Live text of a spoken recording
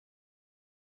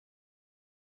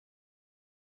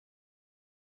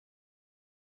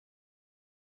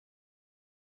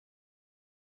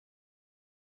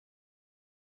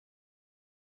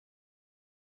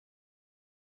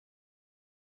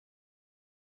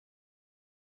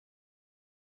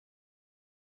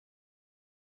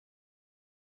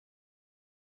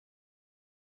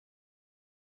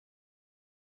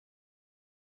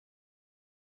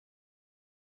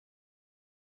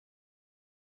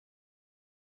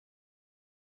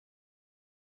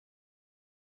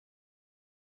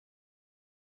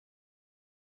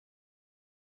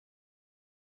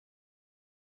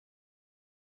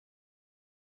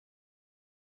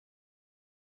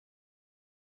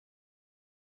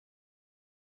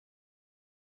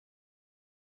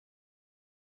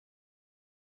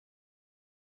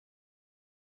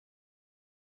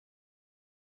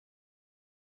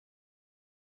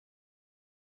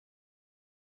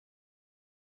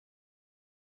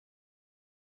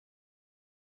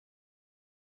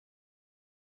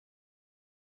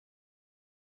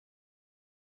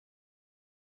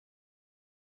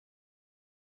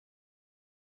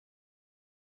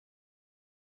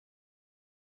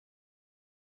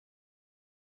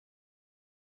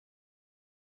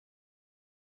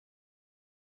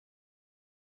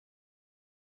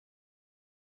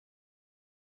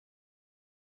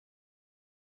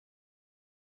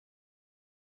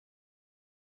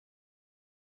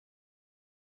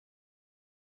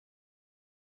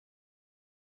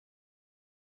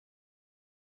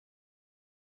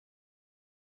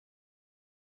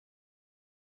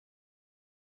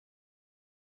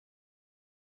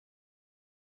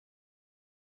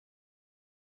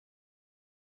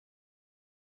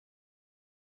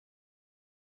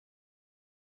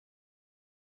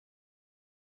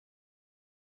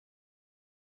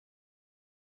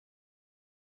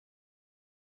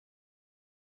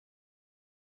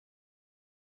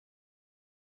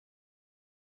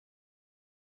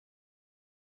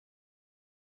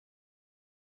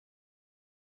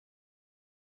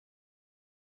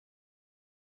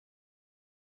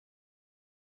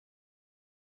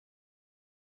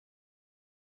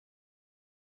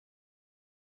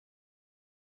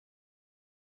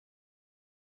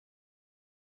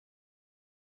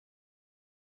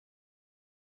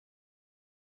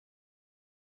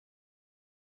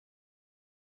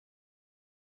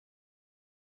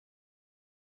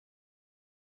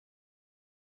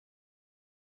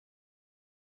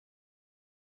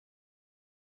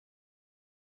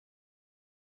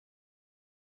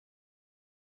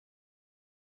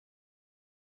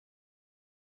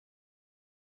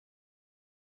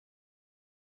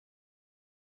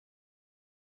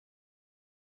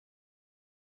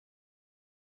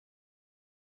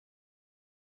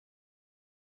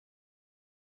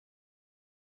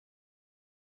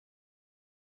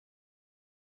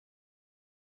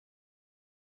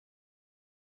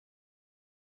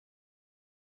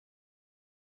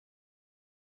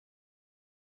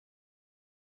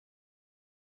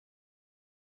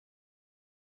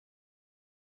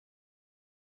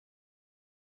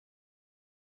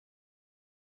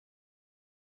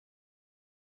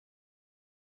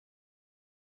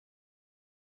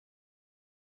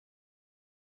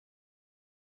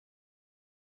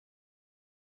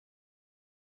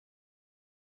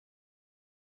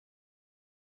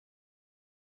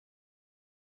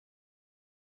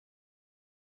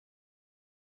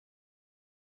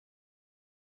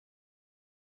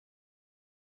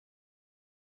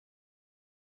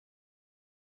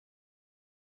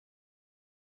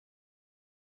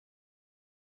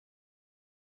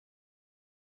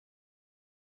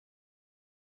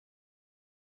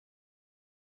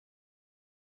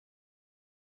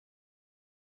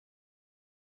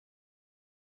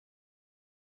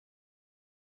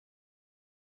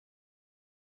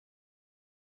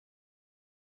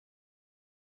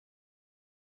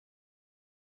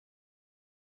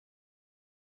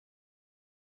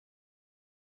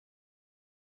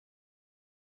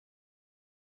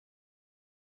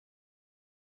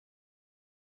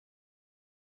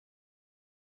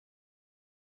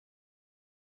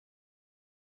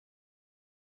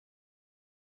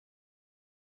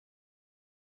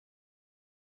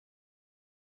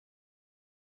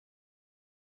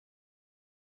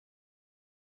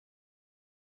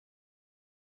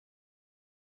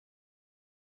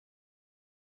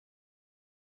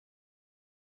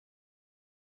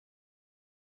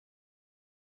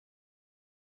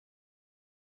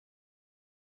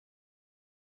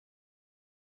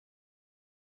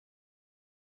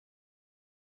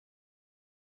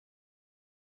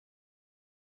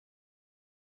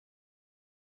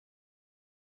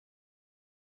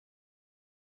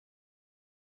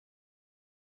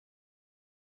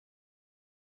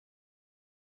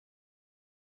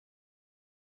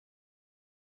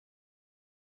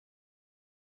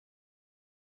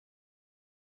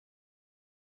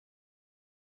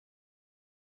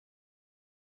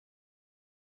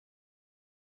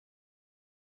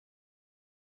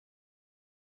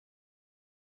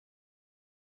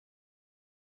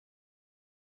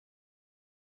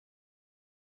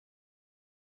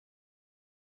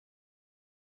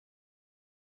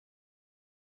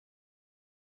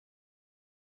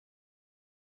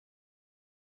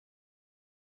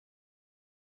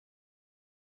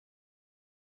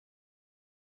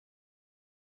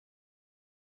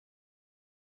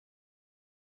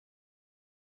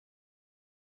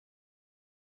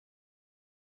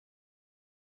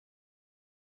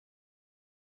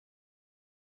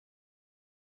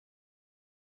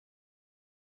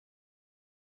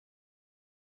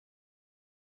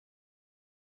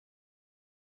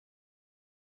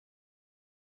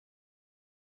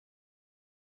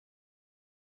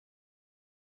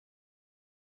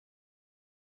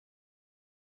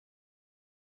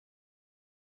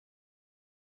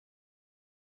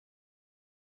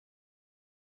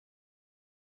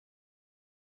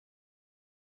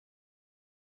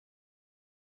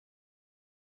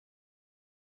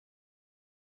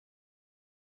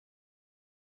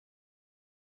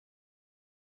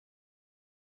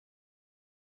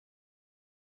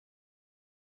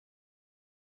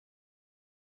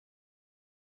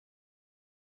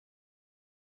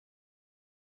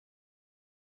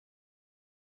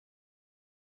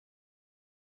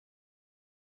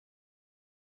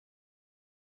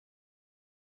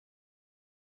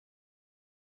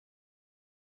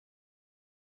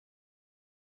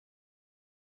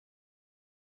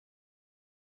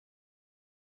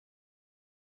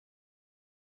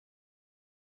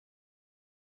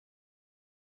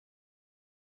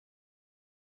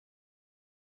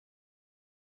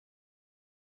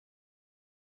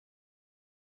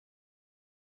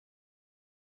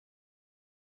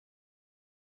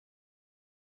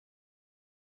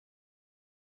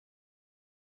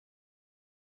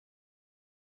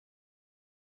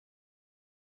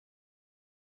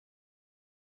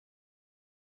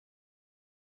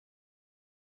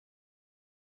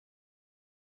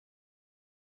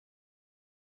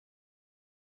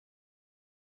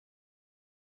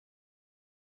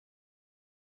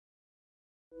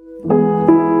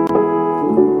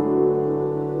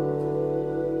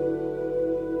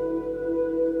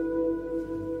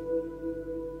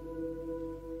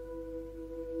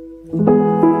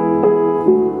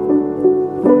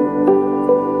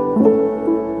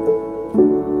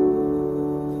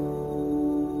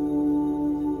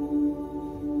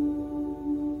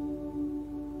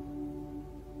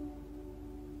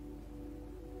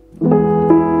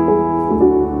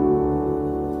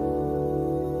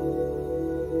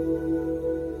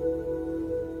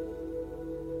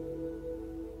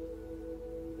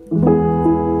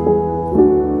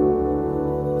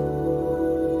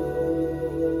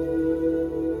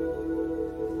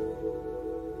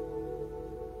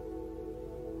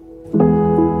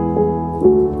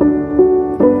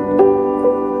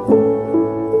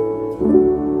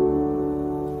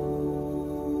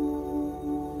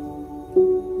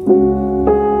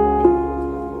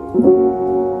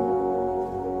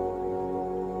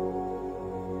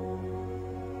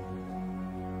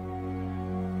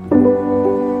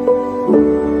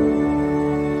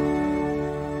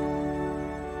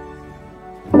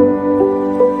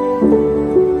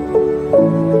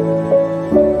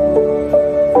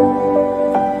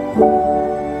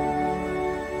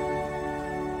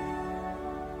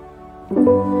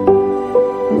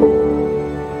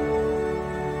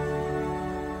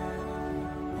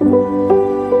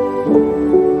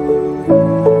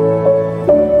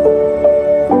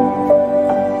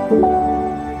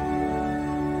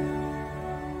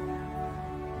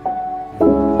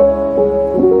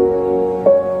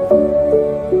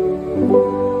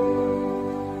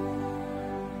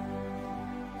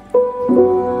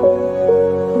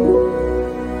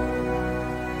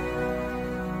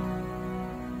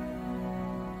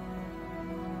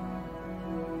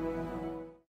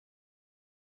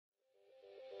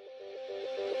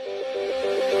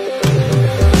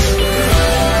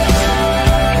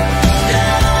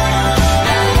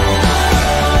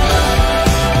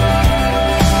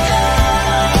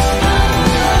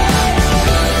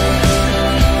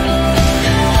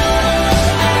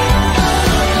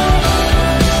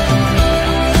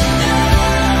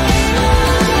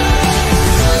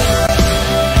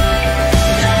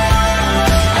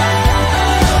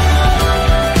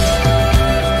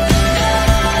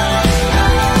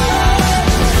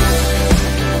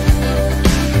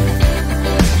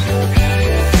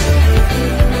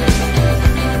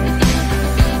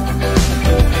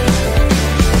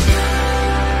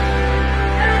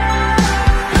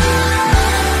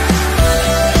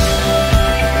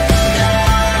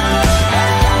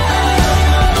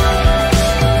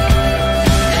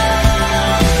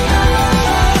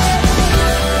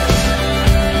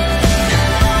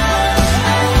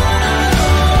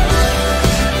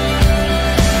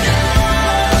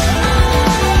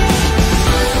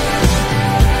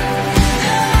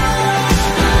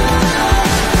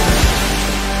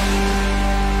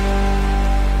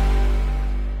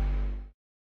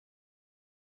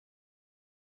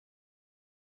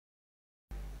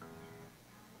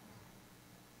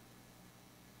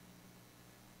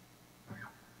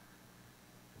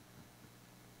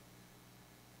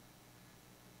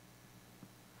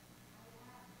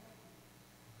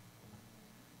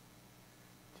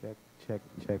Check, check,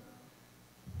 check.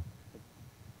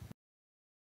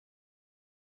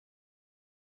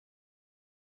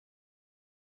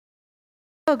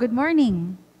 Hello, good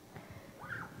morning.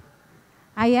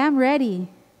 I am ready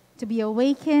to be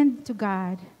awakened to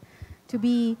God, to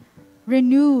be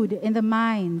renewed in the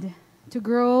mind, to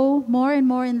grow more and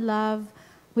more in love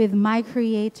with my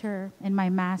Creator and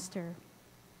my Master.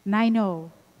 And I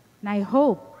know, and I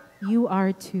hope you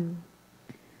are too.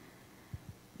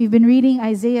 We've been reading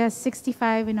Isaiah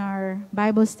 65 in our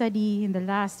Bible study in the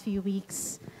last few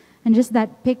weeks. And just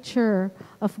that picture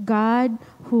of God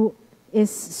who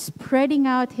is spreading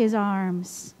out his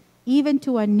arms, even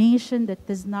to a nation that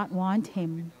does not want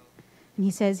him. And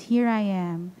he says, "Here I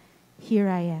am, here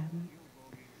I am."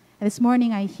 And this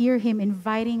morning I hear him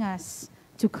inviting us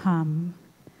to come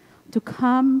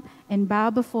and bow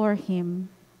before him,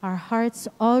 our hearts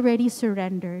already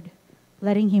surrendered,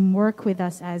 letting him work with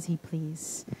us as he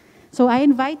please. So I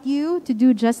invite you to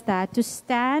do just that, to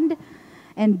stand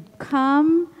and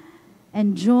come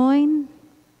and join,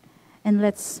 and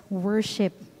let's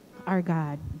worship our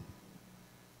God.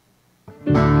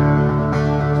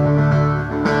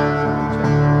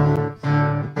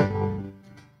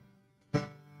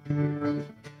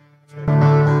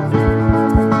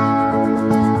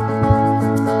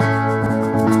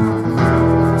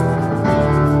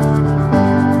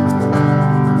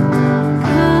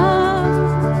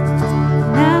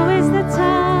 Now is the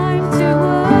time to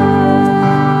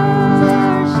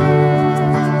worship.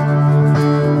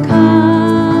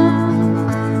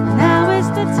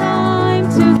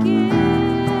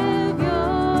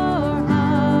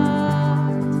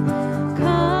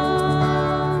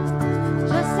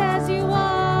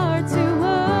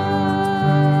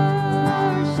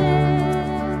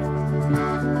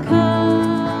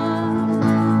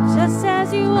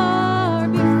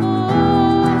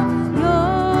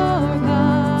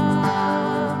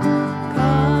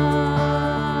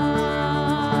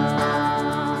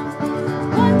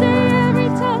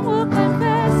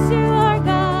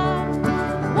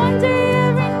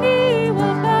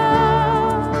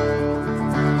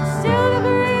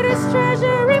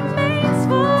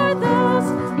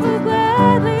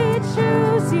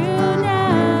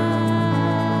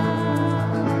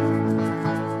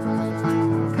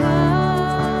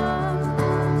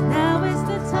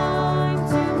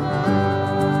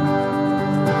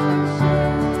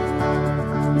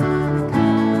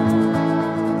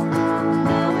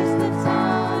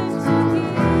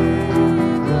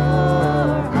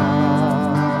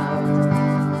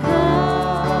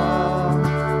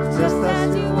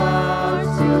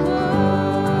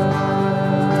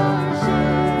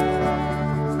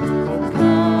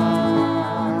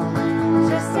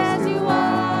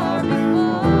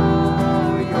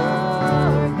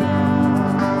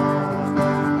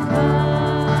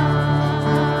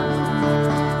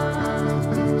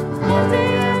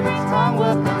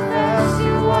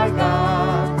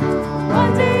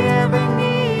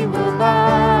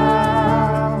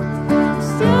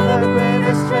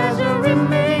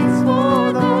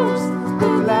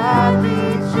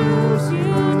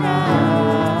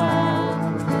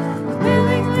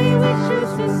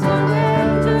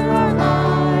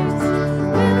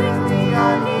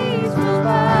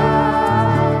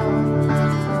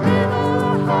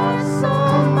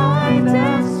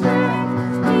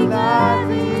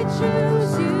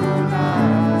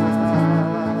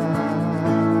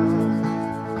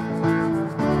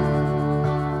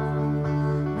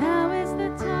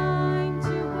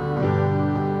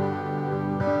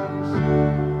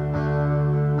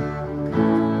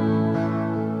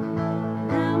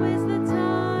 Now is the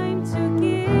time to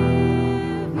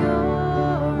give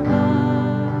your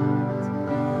heart.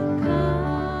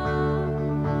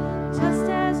 Come, just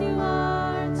as you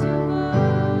are to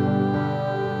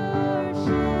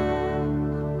worship.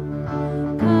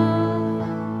 Come,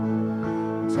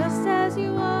 just as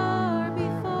you are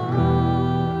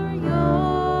before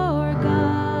your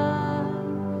God.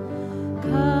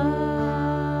 Come,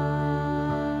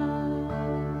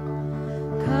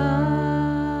 come.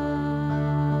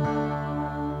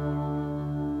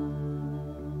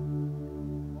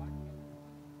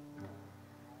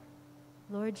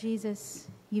 Lord Jesus,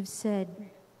 you've said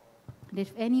that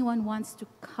if anyone wants to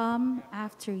come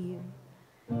after you,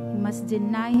 he must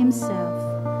deny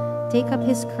himself, take up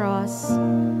his cross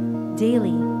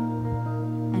daily,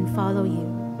 and follow you.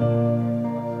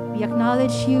 We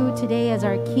acknowledge you today as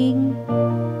our King,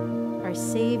 our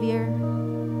Savior,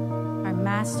 our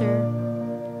Master,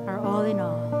 our all in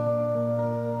all.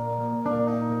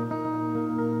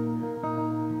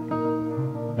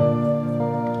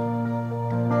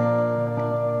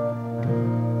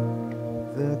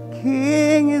 The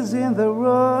King is in the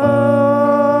room.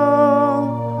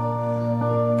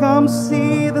 Come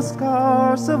see the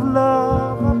scars of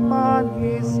love upon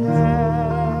his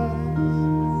hands.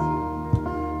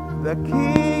 The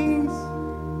King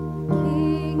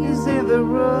is in the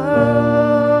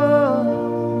room.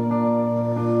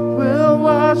 We'll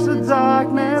watch the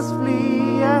darkness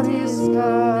flee at his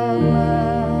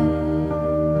command.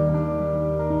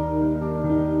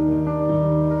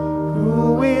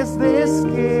 Who is this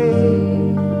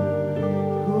King?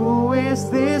 Who is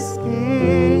this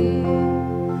King?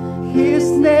 His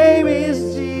name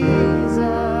is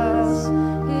Jesus.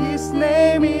 His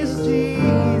name is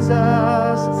Jesus,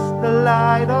 the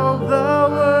light of the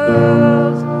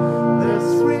world.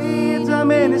 There's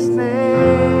freedom in his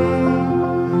name,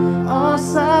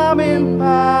 awesome in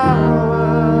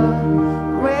power,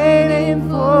 reigning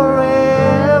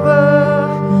forever,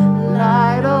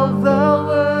 light of the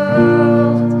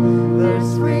world.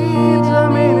 There's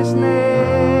freedom in his name.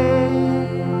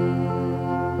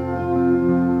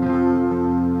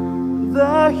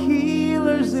 The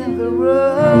healer's in the room.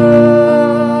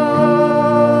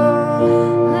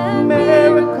 Let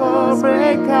miracles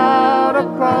break out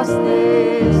across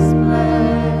this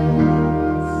place.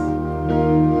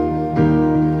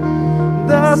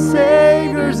 The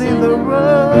Savior's in the room.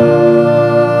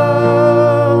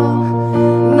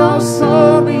 No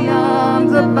soul beyond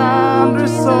the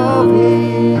boundaries of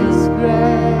his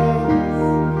grace.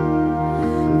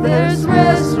 There's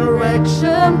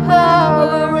resurrection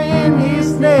power in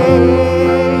his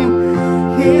name.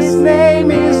 His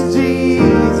name is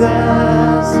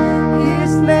Jesus.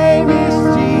 His name is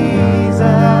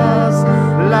Jesus,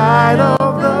 light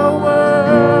of the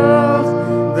world.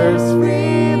 There's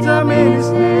freedom in his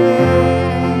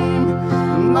name,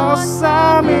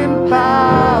 awesome in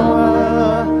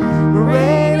power,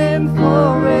 reigning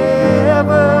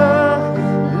forever,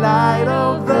 light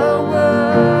of the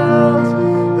world.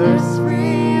 There's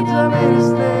freedom in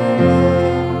his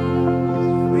name,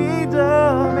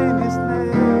 freedom in his name.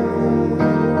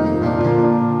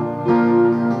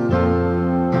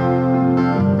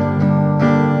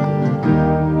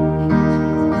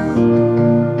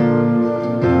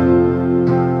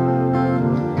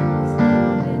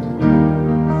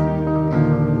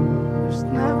 There's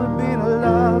never been a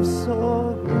love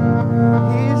so good.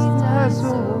 His died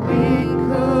so we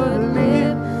could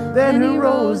live. Then he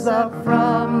rose up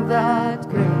from that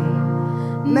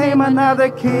grave. Name another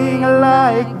king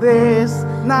like this.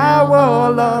 Now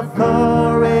all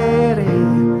authority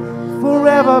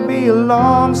forever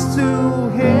belongs to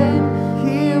him.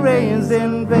 He reigns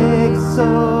in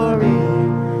victory.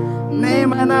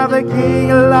 Name another king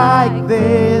like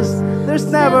this. There's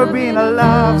never been a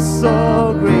love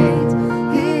so great.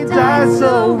 He died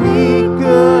so we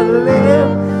could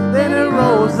live. Then he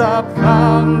rose up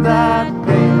from that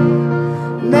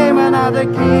grave. Name another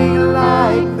king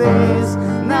like this.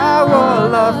 Now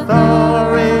all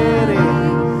authority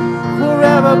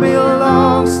forever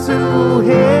belongs to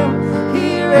him.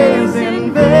 He reigns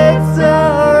in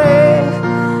victory.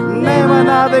 Name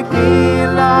another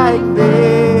king like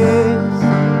this.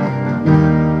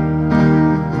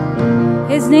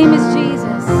 His name is Jesus.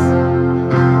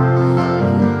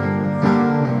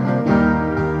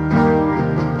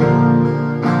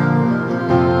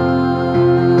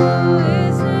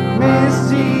 Is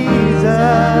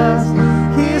Jesus.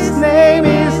 His name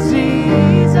is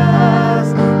Jesus,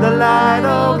 the light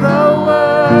of the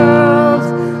world.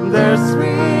 There's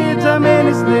freedom in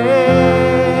his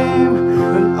name,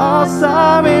 an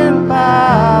awesome awesome in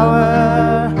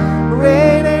power,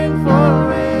 reigning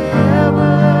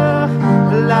forever,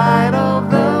 light of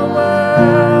the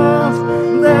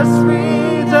world. There's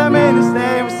freedom in His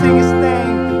name. Sing His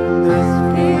name.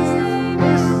 There's freedom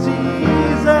is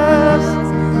Jesus.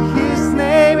 His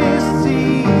name is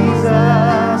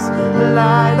Jesus,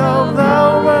 light of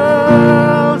the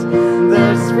world.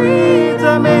 There's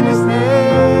freedom in His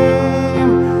name,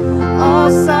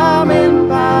 awesome in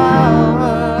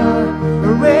power,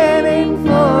 reigning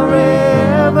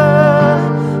forever,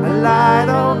 light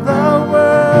of the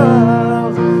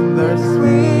world. There's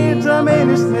freedom in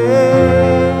His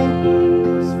name.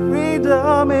 There's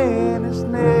freedom in His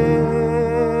name.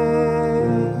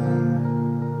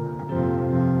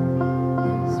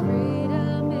 There's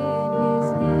freedom in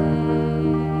His name.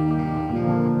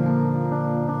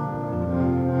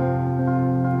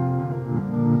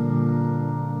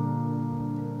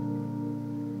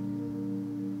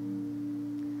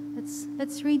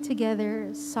 Let's read together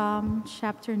Psalm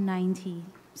chapter 90,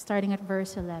 starting at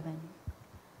verse 11.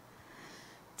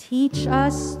 Teach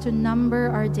us to number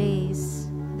our days,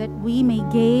 that we may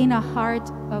gain a heart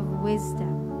of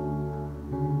wisdom.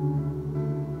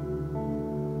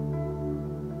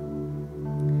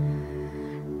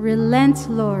 Relent,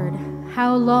 Lord,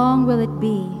 how long will it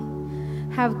be?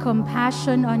 Have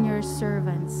compassion on your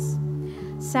servants.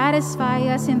 Satisfy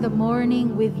us in the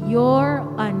morning with your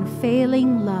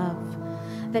unfailing love,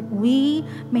 that we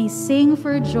may sing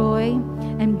for joy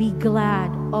and be glad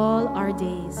all our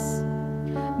days.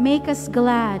 Make us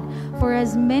glad for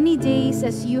as many days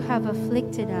as you have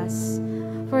afflicted us,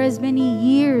 for as many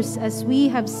years as we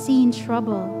have seen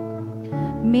trouble.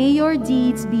 May your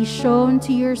deeds be shown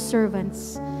to your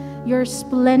servants, your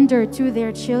splendor to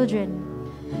their children.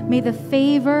 May the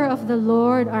favor of the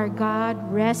Lord our God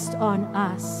rest on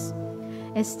us.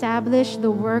 Establish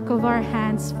the work of our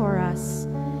hands for us.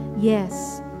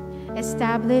 Yes,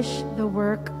 establish the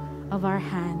work of our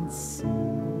hands.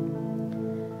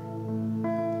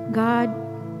 God,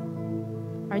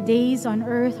 our days on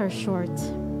earth are short.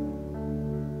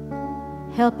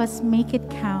 Help us make it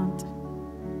count.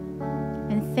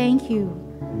 And thank you,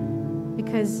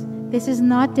 because this is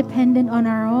not dependent on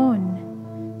our own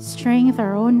strength,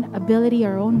 our own ability,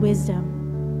 our own wisdom.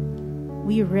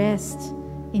 We rest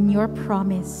in your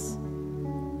promise.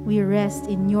 We rest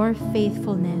in your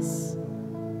faithfulness.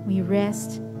 We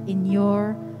rest in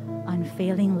your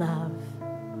unfailing love.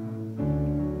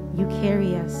 You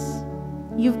carry us.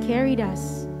 You've carried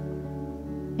us,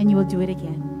 and you will do it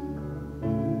again.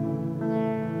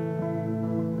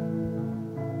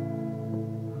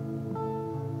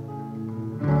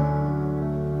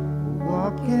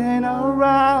 Walking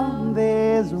around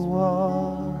these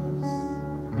walls,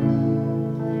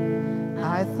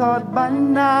 I thought by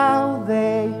now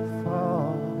they'd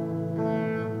fall,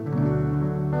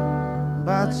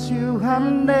 but you have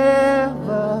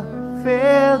never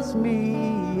failed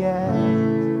me yet.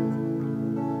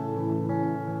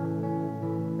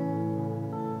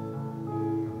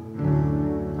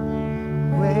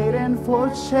 Waiting for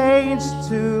change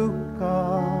to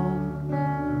come,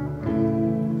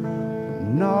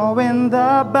 knowing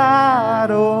the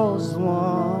battle's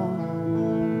won,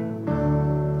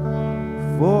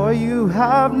 for you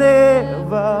have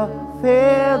never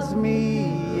failed me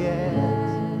yet.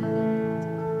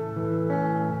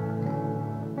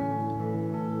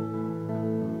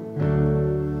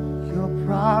 Your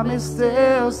promise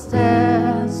still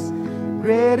stands.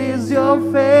 Great is your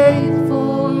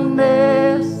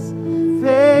faithfulness,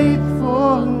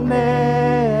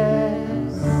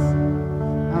 faithfulness.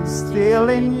 I'm still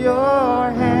in your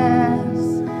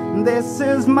hands. This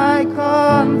is my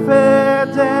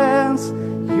confidence.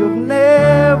 You've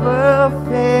never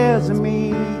failed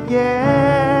me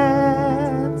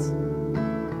yet.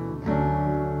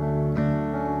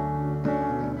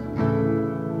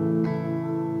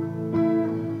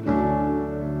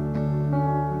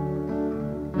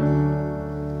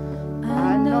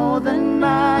 I know the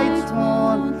night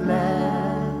won't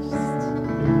last.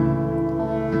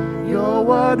 Your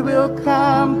word will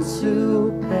come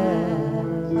to pass.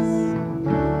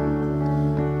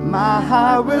 My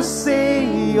heart will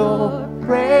sing your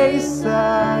praise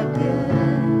again.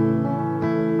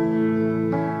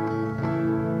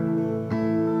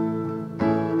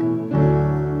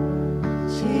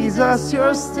 Jesus,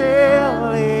 you're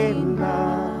still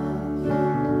enough.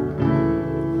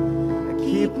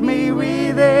 Keep me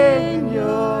within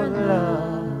your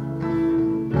love.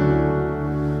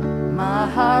 My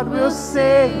heart will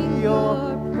sing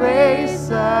your praise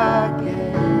again.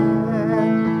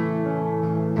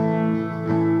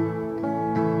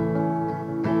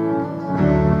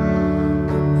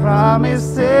 promise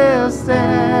still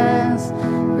stands.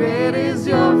 Great is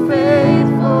your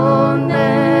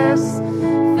faithfulness,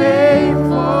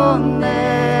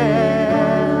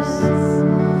 faithfulness.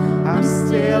 I'm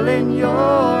still in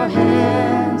your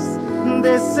hands.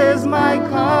 This is my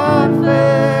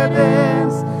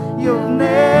confidence. You've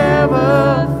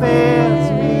never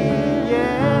failed me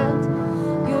yet.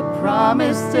 Your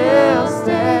promise still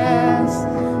stands.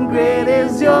 Great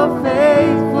is your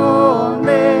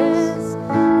faithfulness,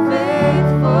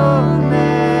 faithfulness.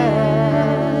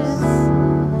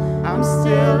 I'm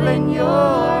still in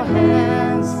your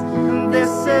hands. This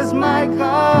is my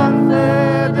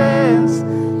confidence.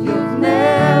 You've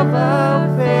never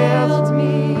failed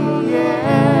me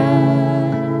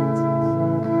yet.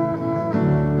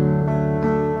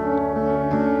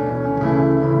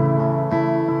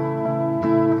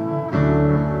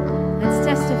 Let's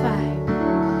testify.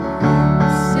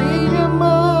 See you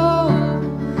move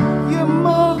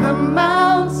the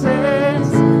mountains,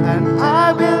 and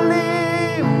I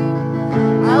believe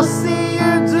I'll see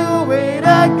you do it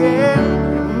again.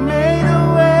 You made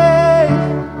a way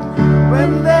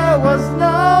when there was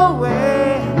no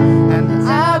way, and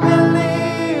I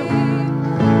believe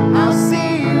I'll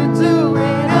see you do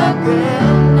it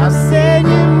again. I've seen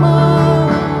you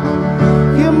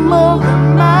move the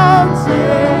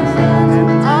mountains,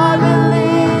 and I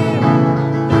believe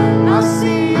I'll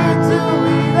see you do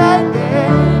it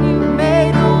again. You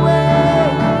made a way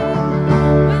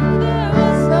when there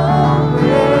was no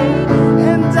way,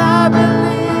 and I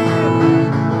believe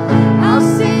I'll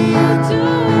see you do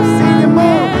it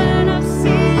again. I've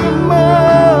seen you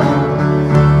move.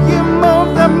 You move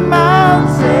the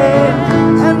mountain,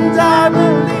 and I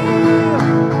believe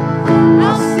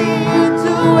I'll see you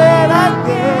do it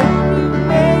again. You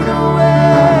made a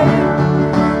way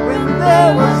when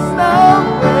there was no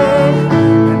way,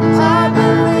 and I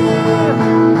believe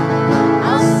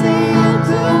I'll see you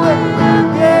do it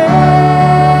again.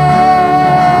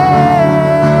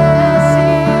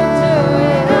 See you do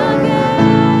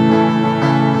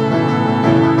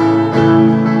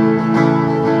it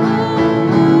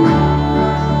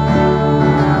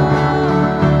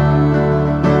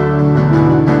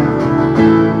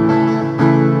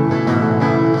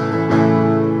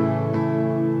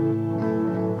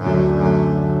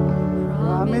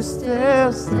Promise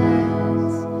still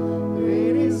stands.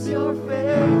 Great is your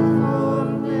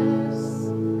faithfulness,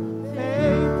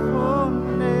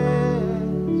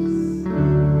 faithfulness.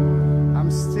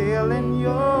 I'm still in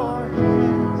your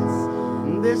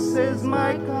hands. This is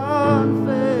my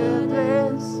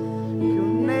confidence. You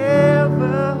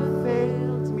never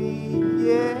failed me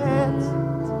yet.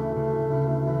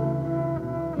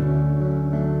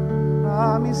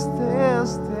 Promise still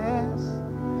stands.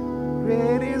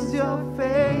 Great is your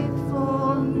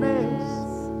faithfulness,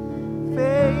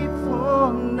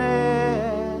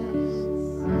 faithfulness.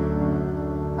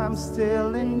 I'm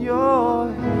still in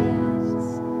your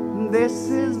hands. This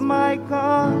is my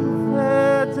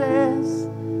confidence.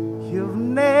 You've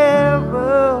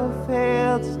never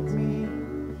failed me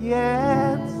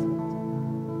yet.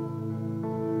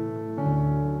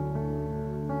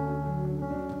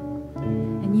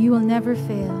 And you will never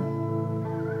fail.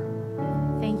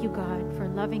 Thank you, God, for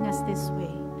loving us this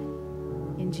way.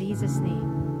 In Jesus'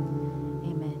 name,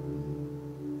 amen.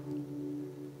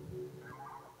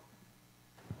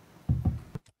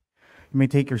 You may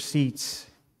take your seats.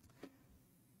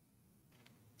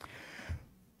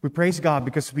 We praise God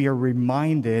because we are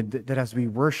reminded that as we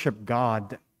worship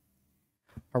God,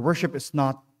 our worship is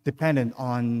not dependent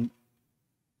on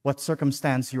what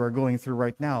circumstance you are going through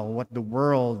right now, what the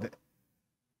world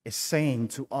is saying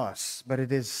to us, but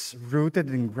it is rooted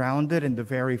and grounded in the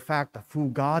very fact of who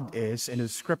God is in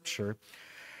His Scripture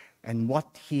and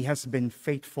what He has been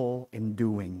faithful in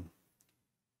doing.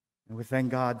 And we thank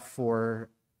God for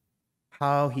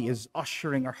how He is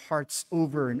ushering our hearts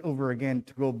over and over again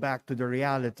to go back to the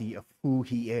reality of who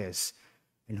He is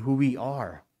and who we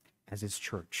are as His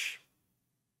church.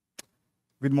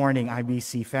 Good morning,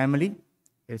 IBC family.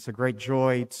 It's a great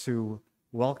joy to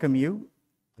welcome you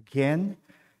again,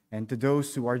 and to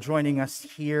those who are joining us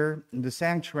here in the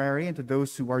sanctuary, and to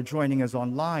those who are joining us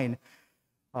online.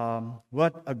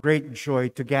 What a great joy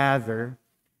to gather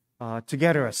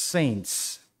together as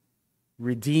saints,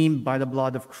 redeemed by the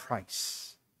blood of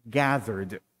Christ,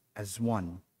 gathered as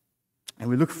one. And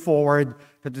we look forward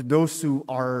to those who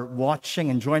are watching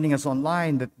and joining us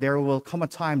online, that there will come a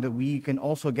time that we can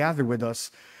also gather with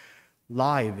us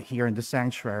live here in the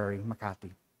sanctuary,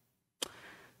 Makati.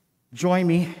 Join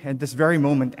me at this very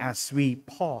moment as we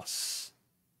pause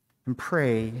and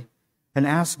pray and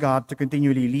ask God to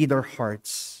continually lead our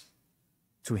hearts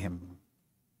to Him.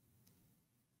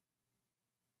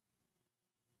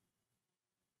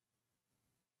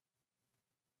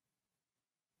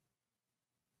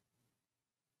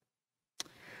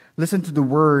 Listen to the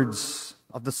words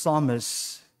of the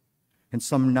psalmist in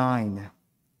Psalm 9.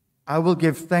 I will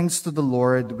give thanks to the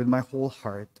Lord with my whole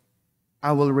heart.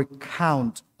 I will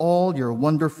recount all your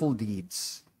wonderful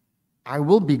deeds. I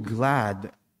will be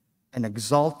glad and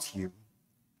exalt you.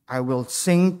 I will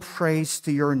sing praise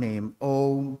to your name,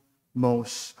 O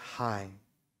Most High.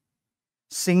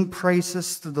 Sing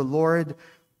praises to the Lord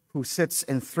who sits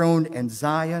enthroned in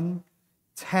Zion.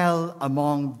 Tell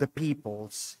among the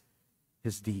peoples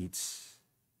his deeds.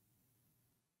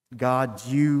 God,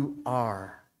 you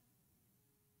are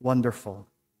wonderful.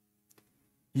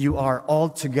 You are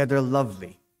altogether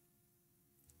lovely,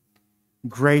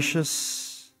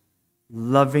 gracious,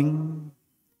 loving,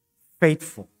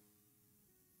 faithful,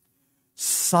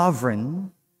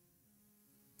 sovereign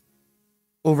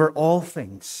over all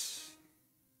things,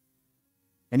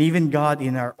 and even God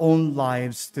in our own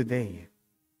lives today.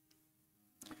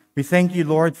 We thank you,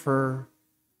 Lord, for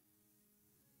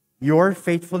your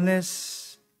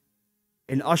faithfulness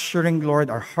in ushering, Lord,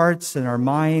 our hearts and our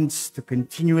minds to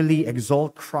continually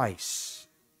exalt Christ.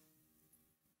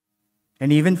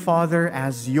 And even, Father,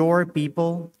 as your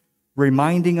people,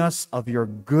 reminding us of your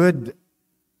good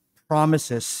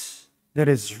promises that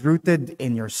is rooted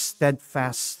in your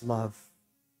steadfast love.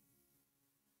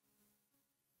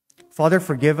 Father,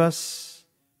 forgive us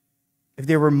if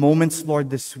there were moments,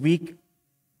 Lord, this week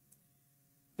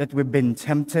that we've been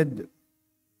tempted,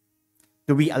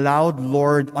 that we allowed,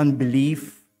 Lord,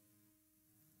 unbelief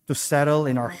to settle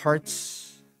in our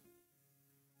hearts.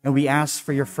 And we ask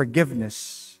for your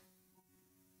forgiveness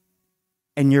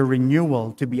and your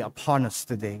renewal to be upon us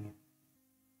today.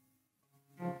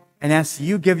 And as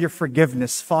you give your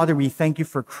forgiveness, Father, we thank you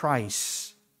for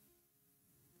Christ,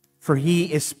 for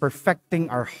he is perfecting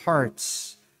our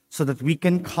hearts so that we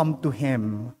can come to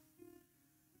him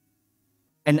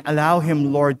and allow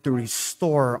him, Lord, to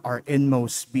restore our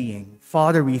inmost being.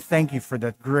 Father, we thank you for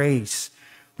that grace.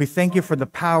 We thank you for the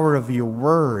power of your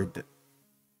word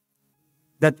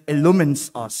that illumines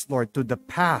us, Lord, to the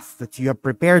path that you have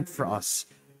prepared for us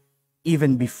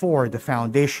even before the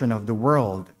foundation of the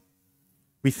world.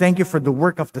 We thank you for the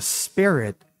work of the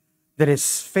Spirit that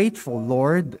is faithful,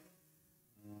 Lord,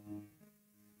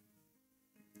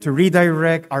 to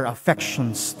redirect our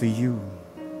affections to you.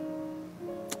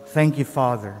 Thank you,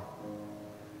 Father.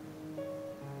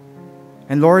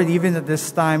 And Lord, even at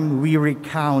this time, we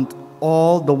recount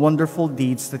all the wonderful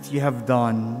deeds that you have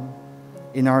done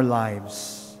in our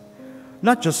lives.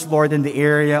 Not just, Lord, in the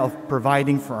area of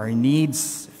providing for our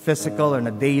needs, physical and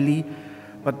a daily,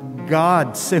 but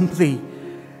God, simply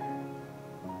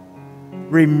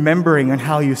remembering on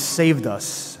how you saved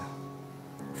us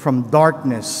from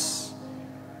darkness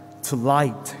to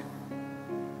light,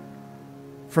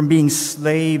 from being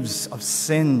slaves of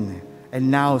sin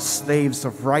and now slaves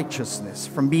of righteousness,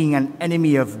 from being an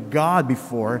enemy of God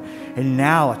before and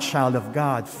now a child of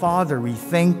God. Father, we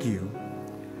thank you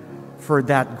for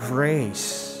that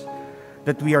grace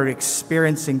that we are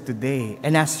experiencing today.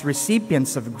 And as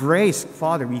recipients of grace,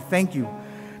 Father, we thank you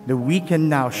that we can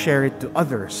now share it to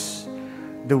others,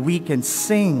 that we can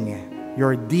sing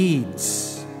your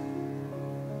deeds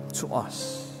to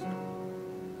us.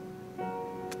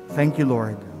 Thank you,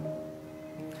 Lord.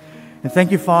 And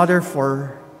thank you, Father,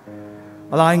 for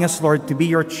allowing us, Lord, to be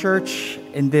your church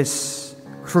in these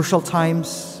crucial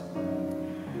times.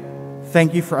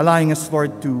 Thank you for allowing us,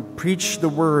 Lord, to preach the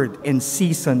word in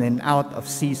season and out of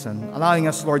season. Allowing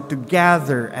us, Lord, to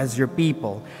gather as your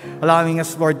people. Allowing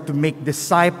us, Lord, to make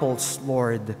disciples,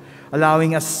 Lord.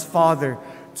 Allowing us, Father,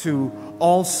 to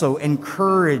also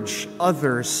encourage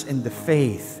others in the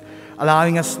faith.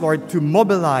 Allowing us, Lord, to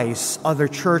mobilize other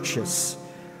churches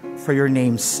for your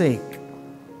name's sake.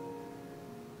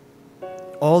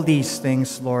 All these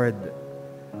things, Lord,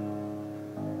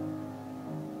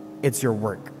 it's your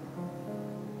work.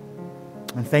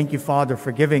 And thank you, Father,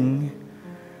 for giving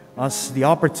us the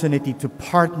opportunity to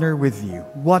partner with you.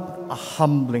 What a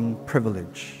humbling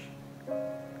privilege.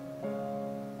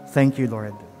 Thank you,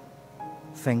 Lord.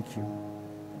 Thank you.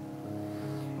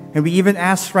 And we even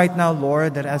ask right now,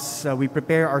 Lord, that as we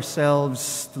prepare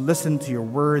ourselves to listen to your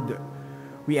word,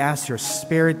 we ask your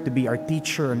Spirit to be our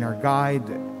teacher and our guide,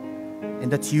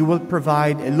 and that you will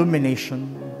provide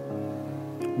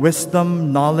illumination,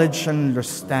 wisdom, knowledge, and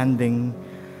understanding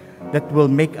that will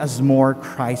make us more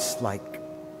Christ-like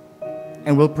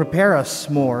and will prepare us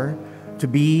more to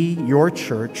be your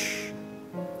church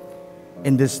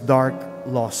in this dark,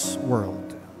 lost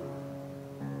world.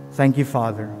 Thank you,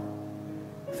 Father.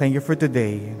 Thank you for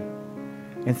today.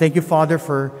 And thank you, Father,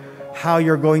 for how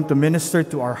you're going to minister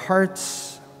to our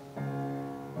hearts.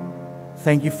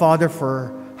 Thank you, Father,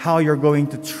 for how you're going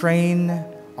to train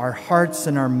our hearts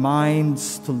and our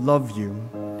minds to love you,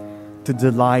 to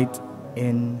delight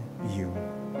in you.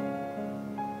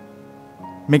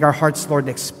 Make our hearts, Lord,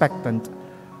 expectant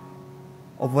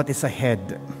of what is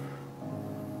ahead,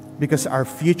 because our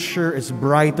future is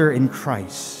brighter in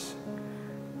Christ,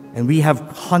 and we have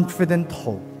confident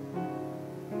hope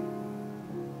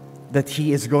that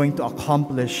He is going to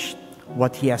accomplish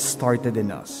what He has started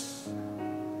in us.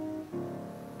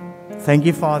 Thank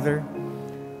you, Father.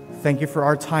 Thank you for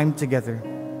our time together.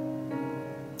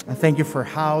 And thank you for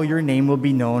how your name will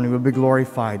be known and will be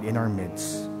glorified in our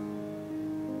midst.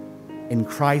 In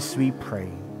Christ we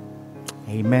pray.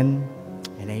 Amen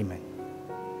and amen.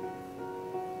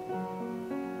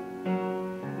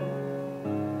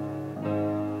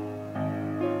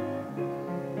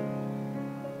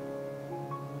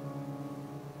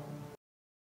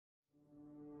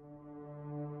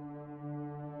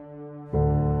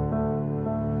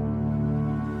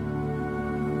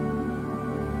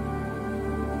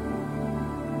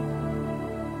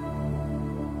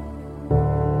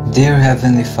 Dear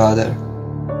Heavenly Father,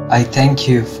 I thank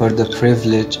you for the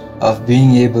privilege of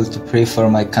being able to pray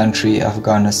for my country,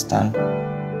 Afghanistan.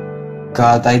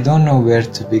 God, I don't know where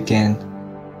to begin,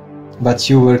 but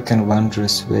you work in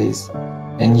wondrous ways,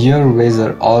 and your ways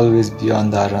are always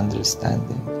beyond our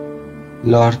understanding.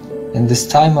 Lord, in this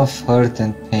time of hurt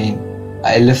and pain,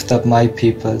 I lift up my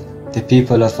people, the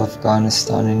people of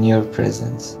Afghanistan, in your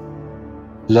presence.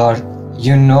 Lord,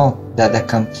 you know that the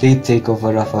complete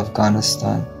takeover of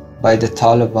Afghanistan by the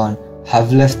Taliban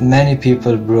have left many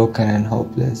people broken and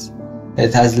hopeless.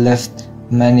 It has left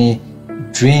many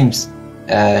dreams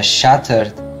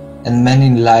shattered and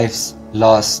many lives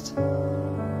lost.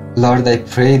 Lord, I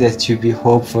pray that you be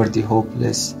hope for the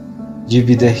hopeless. You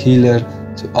be the healer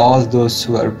to all those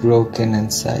who are broken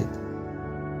inside.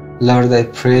 Lord, I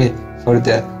pray for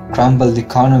the crumbled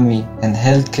economy and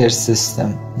healthcare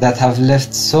system that have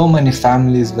left so many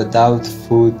families without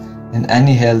food and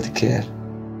any healthcare.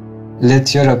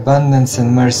 Let your abundance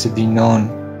and mercy be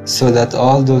known, so that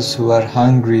all those who are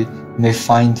hungry may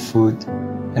find food,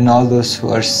 and all those who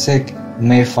are sick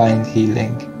may find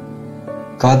healing.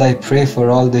 God, I pray for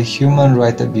all the human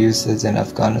rights abuses in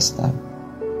Afghanistan.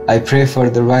 I pray for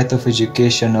the right of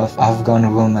education of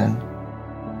Afghan women.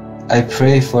 I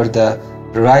pray for the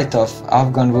right of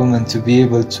Afghan women to be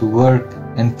able to work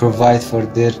and provide for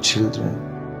their children.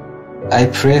 I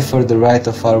pray for the right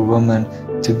of our women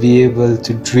to be able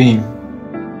to dream.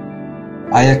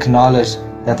 I acknowledge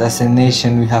that as a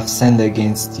nation we have sinned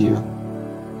against you.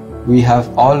 We have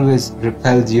always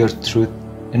repelled your truth,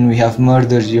 and we have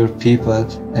murdered your people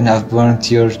and have burnt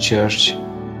your church.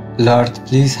 Lord,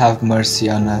 please have mercy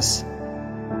on us.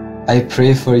 I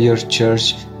pray for your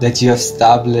church that you have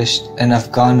established in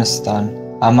Afghanistan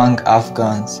among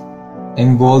Afghans.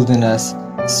 Embolden us,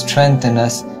 strengthen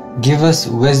us, give us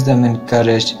wisdom and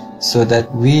courage so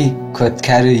that we could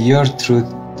carry your truth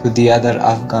to the other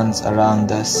Afghans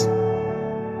around us.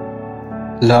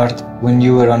 Lord, when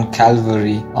you were on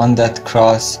Calvary, on that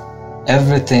cross,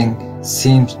 everything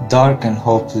seemed dark and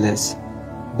hopeless,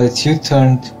 but you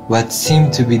turned what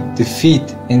seemed to be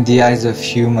defeat in the eyes of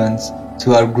humans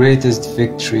to our greatest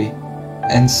victory.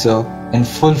 And so, in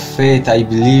full faith, I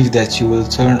believe that you will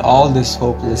turn all this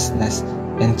hopelessness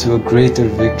into a greater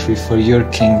victory for your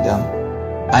kingdom.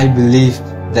 I believe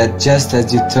that just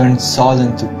as you turned Saul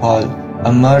into Paul,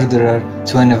 a murderer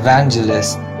to an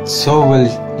evangelist, so will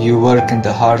you work in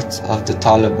the hearts of the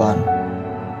Taliban.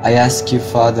 I ask you,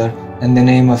 Father, in the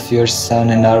name of your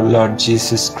Son and our Lord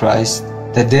Jesus Christ,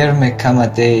 that there may come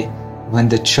a day when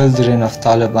the children of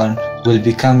Taliban will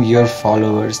become your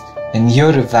followers and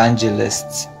your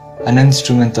evangelists, an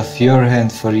instrument of your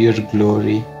hand for your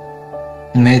glory.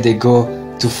 May they go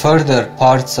to further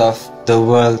parts of the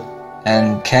world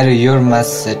and carry your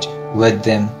message with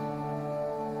them.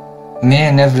 May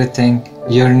in everything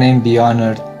your name be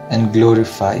honored and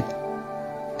glorified.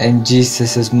 In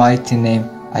Jesus' mighty name,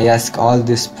 I ask all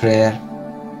this prayer.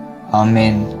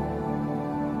 Amen.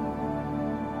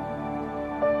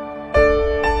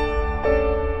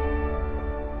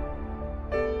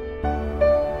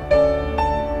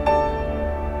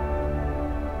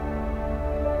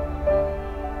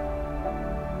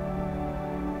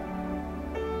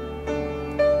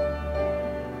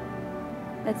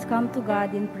 Let's come to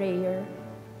God in prayer.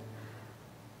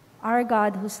 Our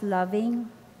God who's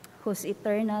loving, who's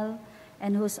eternal,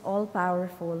 and who's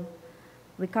all-powerful,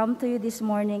 we come to you this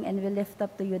morning and we lift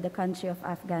up to you the country of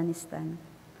Afghanistan.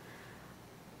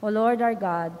 O Lord our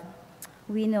God,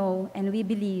 we know and we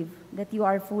believe that you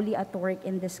are fully at work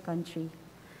in this country.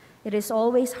 It is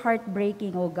always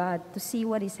heartbreaking, O God, to see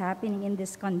what is happening in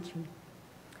this country.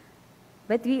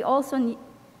 But we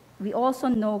also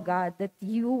know, God, that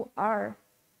you are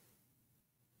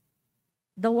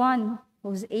the one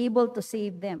who's able to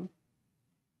save them.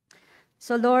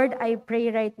 So, Lord, I pray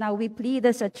right now, we plead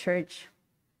as a church.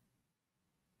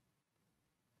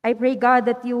 I pray, God,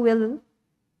 that you will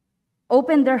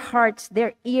open their hearts,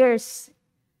 their ears,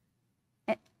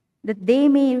 that they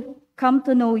may come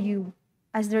to know you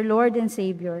as their Lord and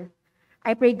Savior.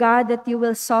 I pray, God, that you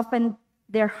will soften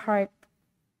their heart,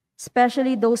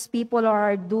 especially those people who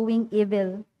are doing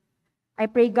evil. I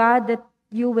pray, God, that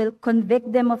you will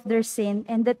convict them of their sin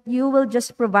and that you will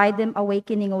just provide them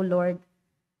awakening, O Lord,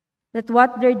 that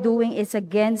what they're doing is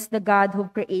against the God who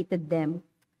created them.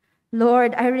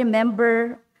 Lord, I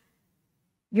remember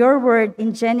your word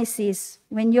in Genesis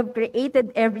when you've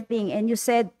created everything and you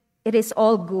said it is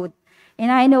all good.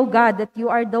 And I know, God, that you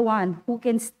are the one who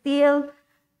can still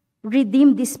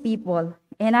redeem these people.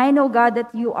 And I know, God,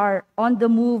 that you are on the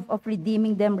move of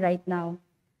redeeming them right now.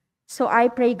 So I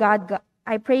pray, God,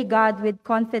 with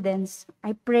confidence.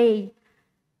 I pray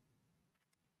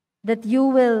that you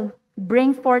will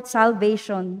bring forth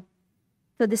salvation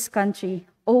to this country.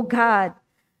 Oh God,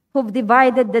 who've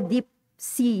divided the deep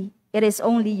sea, it is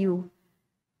only you.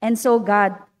 And so,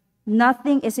 God,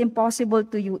 nothing is impossible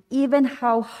to you. Even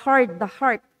how hard the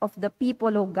heart of the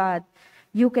people, oh God,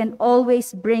 you can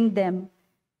always bring them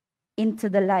into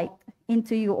the light,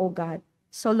 into you, oh God.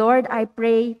 So, Lord, I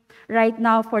pray right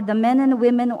now for the men and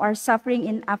women who are suffering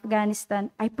in Afghanistan.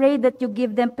 I pray that you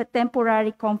give them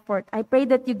temporary comfort. I pray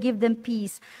that you give them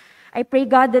peace. I pray,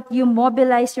 God, that you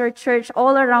mobilize your church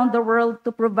all around the world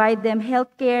to provide them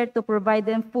health care, to provide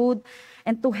them food,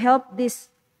 and to help the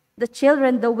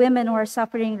children, the women who are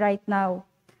suffering right now.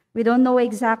 We don't know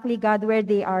exactly, God, where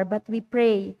they are, but we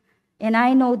pray. And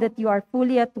I know that you are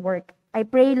fully at work. I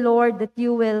pray, Lord, that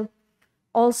you will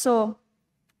also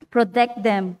protect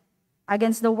them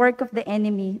against the work of the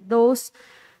enemy. Those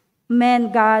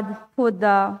men, God, who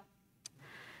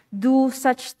do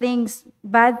such things,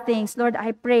 bad things, Lord,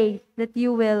 I pray that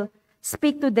you will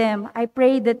speak to them. I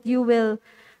pray that you will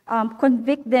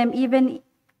convict them even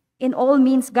in all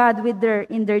means, God,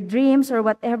 in their dreams or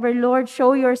whatever. Lord,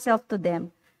 show yourself to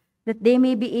them, that they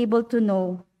may be able to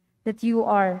know that you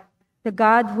are the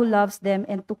God who loves them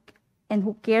and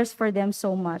who cares for them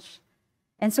so much.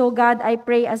 And so, God, I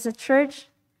pray as a church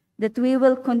that we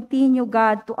will continue,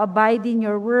 God, to abide in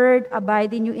your word,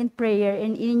 abide in you in prayer,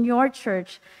 and in your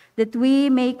church, that we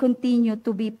may continue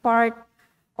to be part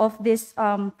of this,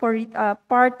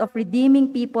 part of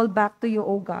redeeming people back to you,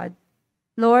 O God.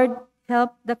 Lord,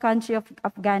 help the country of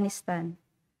Afghanistan.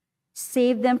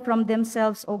 Save them from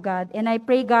themselves, O God. And I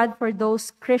pray, God, for those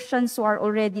Christians who are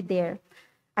already there.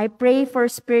 I pray for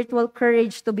spiritual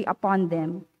courage to be upon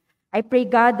them. I pray,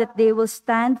 God, that they will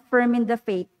stand firm in the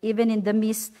faith, even in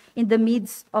the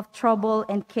midst of trouble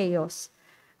and chaos.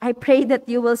 I pray that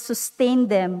you will sustain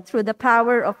them through the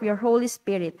power of your Holy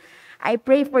Spirit. I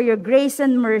pray for your grace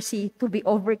and mercy to be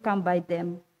overcome by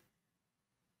them.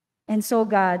 And so,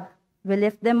 God, we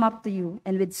lift them up to you,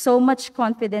 and with so much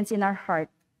confidence in our heart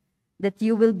that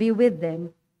you will be with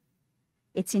them.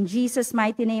 It's in Jesus'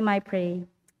 mighty name I pray.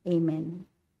 Amen.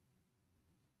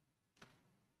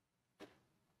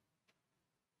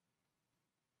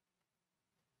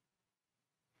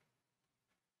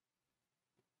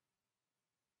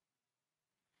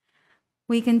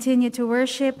 We continue to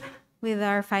worship with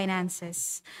our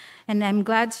finances. And I'm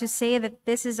glad to say that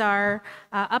this is our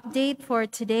update for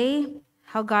today,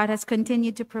 how God has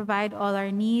continued to provide all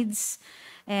our needs.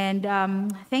 And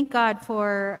thank God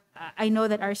for, I know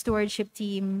that our stewardship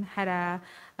team had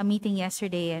a meeting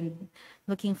yesterday, and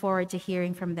looking forward to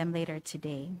hearing from them later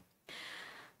today.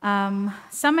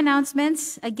 Some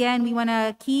announcements. Again, we want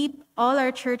to keep all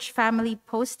our church family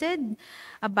posted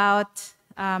about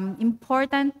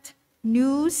important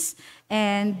news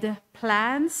and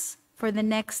plans for the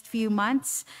next few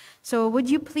months. So would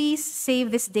you please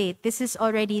save this date? This is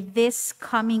already this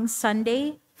coming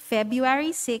Sunday,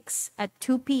 February 6 at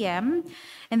 2 p.m.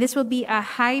 And this will be a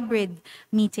hybrid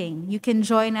meeting. You can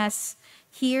join us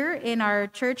here in our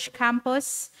church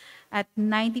campus at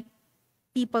 90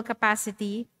 people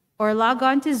capacity, or log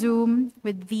on to Zoom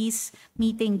with these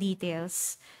meeting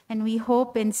details. And we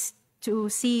hope to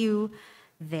see you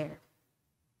there.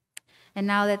 And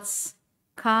now let's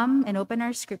come and open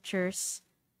our scriptures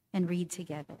and read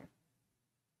together.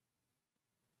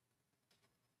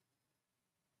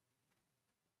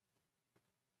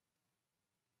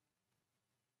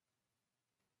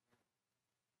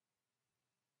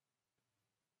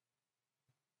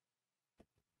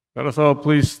 Let us all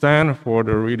please stand for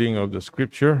the reading of the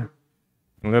scripture.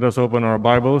 And let us open our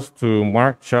Bibles to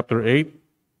Mark chapter 8.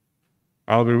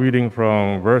 I'll be reading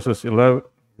from verses 11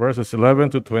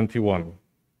 to 21.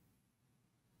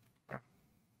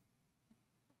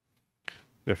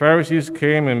 The Pharisees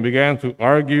came and began to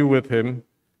argue with him,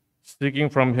 seeking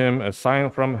from him a sign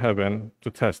from heaven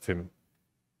to test him.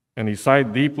 And he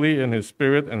sighed deeply in his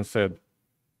spirit and said,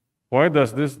 "Why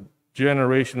does this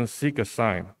generation seek a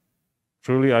sign?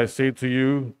 Truly I say to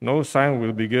you, no sign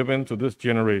will be given to this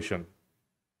generation."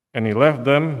 And he left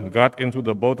them, got into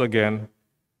the boat again,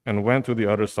 and went to the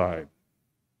other side.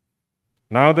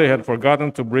 Now they had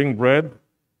forgotten to bring bread,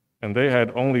 and they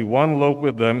had only one loaf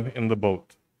with them in the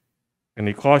boat. And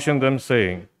he cautioned them,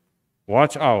 saying,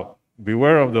 "Watch out,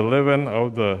 beware of the leaven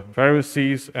of the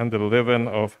Pharisees and the leaven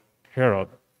of Herod."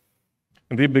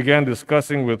 And they began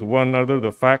discussing with one another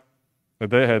the fact that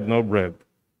they had no bread.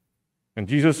 And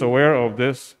Jesus, aware of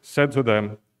this, said to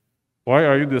them, "Why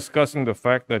are you discussing the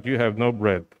fact that you have no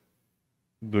bread?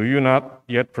 Do you not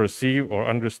yet perceive or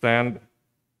understand?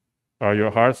 Are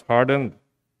your hearts hardened?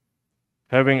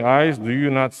 Having eyes, do you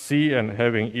not see? And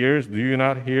having ears, do you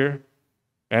not hear?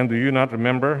 And do you not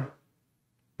remember?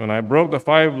 When I broke the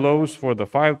 5 loaves for the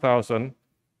 5,000,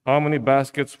 how many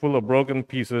baskets full of broken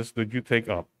pieces did you take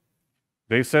up?"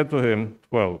 They said to him,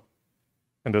 12.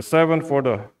 And the 7 for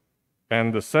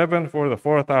the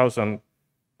 4,000,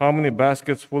 how many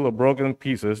baskets full of broken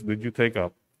pieces did you take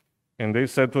up? And they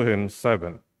said to him,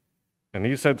 7. And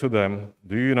he said to them,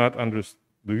 Do you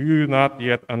not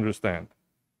yet understand?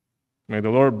 May the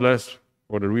Lord bless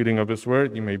for the reading of his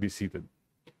word. You may be seated.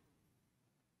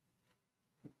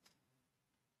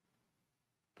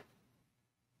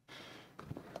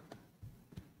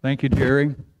 Thank you,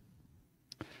 Jerry.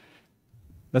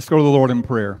 Let's go to the Lord in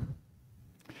prayer.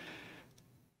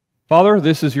 Father,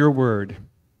 this is your word,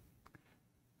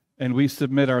 and we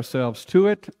submit ourselves to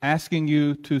it, asking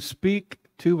you to speak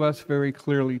to us very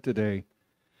clearly today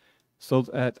so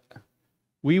that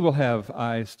we will have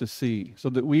eyes to see, so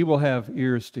that we will have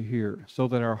ears to hear, so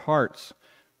that our hearts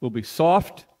will be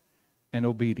soft and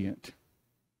obedient.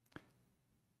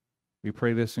 We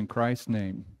pray this in Christ's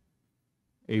name.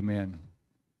 Amen.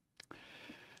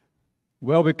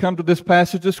 Well, we come to this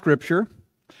passage of Scripture,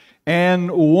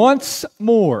 and once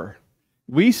more,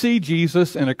 we see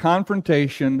Jesus in a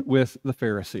confrontation with the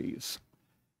Pharisees.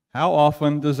 How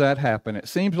often does that happen? It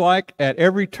seems like at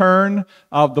every turn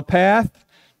of the path,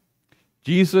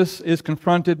 Jesus is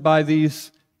confronted by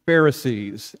these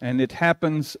Pharisees, and it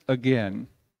happens again.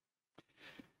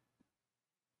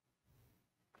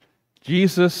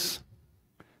 Jesus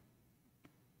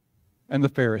and the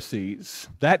Pharisees.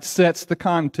 That sets the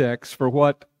context for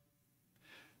what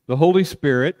the Holy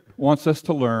Spirit wants us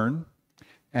to learn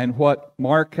and what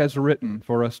Mark has written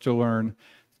for us to learn,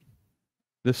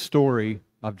 this story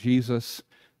of Jesus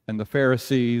and the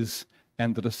Pharisees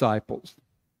and the disciples.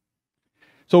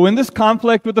 So in this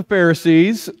conflict with the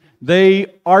Pharisees, they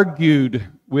argued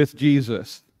with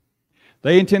Jesus.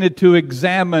 They intended to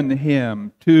examine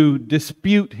him, to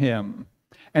dispute him.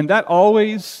 And that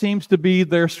always seems to be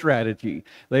their strategy.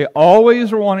 They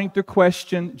always are wanting to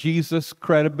question Jesus'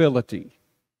 credibility.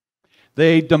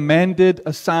 They demanded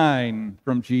a sign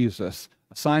from Jesus,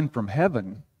 a sign from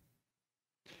heaven.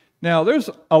 Now, there's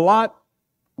a lot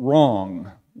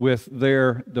wrong with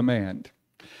their demand.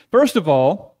 First of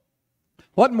all,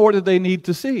 what more did they need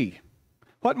to see?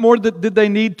 What more did they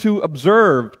need to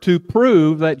observe to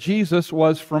prove that Jesus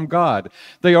was from God?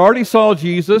 They already saw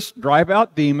Jesus drive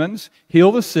out demons,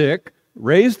 heal the sick,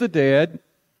 raise the dead,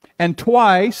 and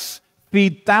twice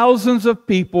feed thousands of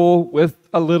people with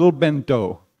a little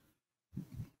bento,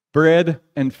 bread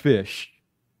and fish.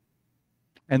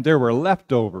 And there were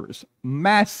leftovers,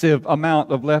 massive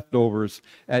amount of leftovers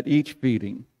at each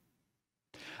feeding.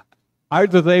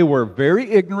 Either they were very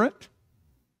ignorant,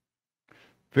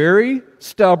 very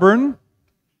stubborn,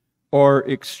 or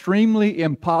extremely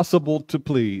impossible to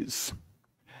please.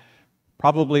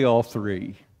 Probably all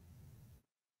three.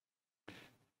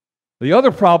 The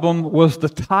other problem was the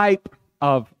type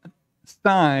of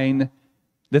sign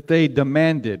that they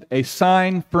demanded, a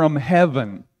sign from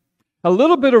heaven. A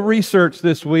little bit of research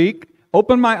this week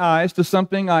opened my eyes to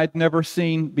something I'd never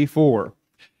seen before.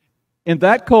 In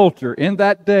that culture, in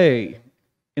that day,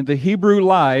 in the Hebrew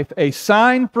life, a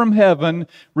sign from heaven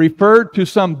referred to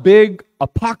some big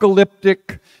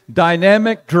apocalyptic,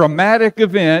 dynamic, dramatic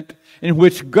event in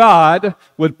which God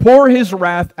would pour his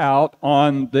wrath out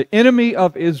on the enemy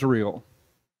of Israel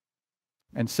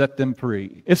and set them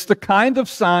free. It's the kind of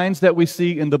signs that we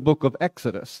see in the book of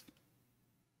Exodus.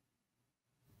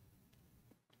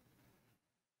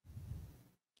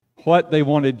 What they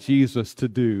wanted Jesus to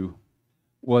do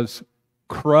was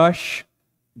crush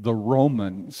the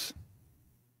Romans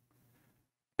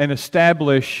and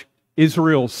establish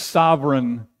Israel's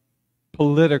sovereign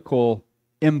political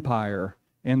empire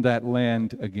in that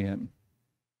land again.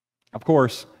 Of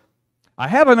course, I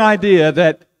have an idea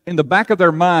that in the back of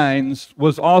their minds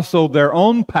was also their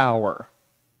own power,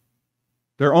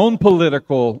 their own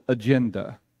political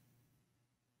agenda.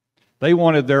 They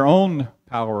wanted their own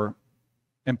power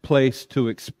and place to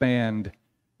expand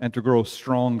and to grow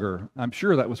stronger. I'm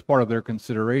sure that was part of their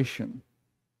consideration.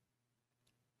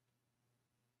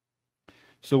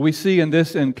 So we see in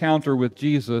this encounter with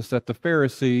Jesus that the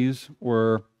Pharisees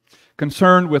were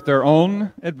concerned with their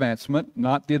own advancement,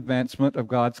 not the advancement of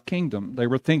God's kingdom. They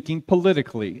were thinking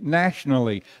politically,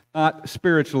 nationally, not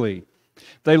spiritually.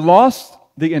 They lost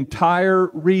the entire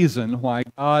reason why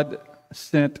God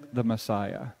sent the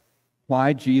Messiah,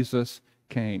 why Jesus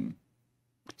came.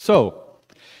 So,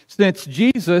 since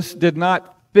Jesus did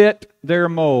not fit their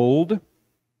mold,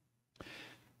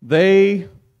 their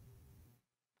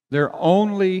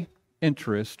only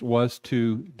interest was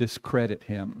to discredit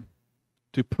him,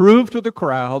 to prove to the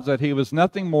crowds that he was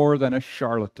nothing more than a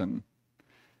charlatan.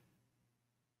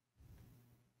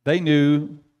 They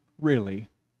knew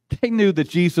that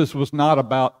Jesus was not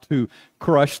about to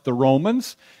crush the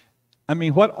Romans. I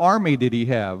mean, what army did he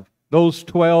have? Those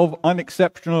 12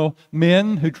 unexceptional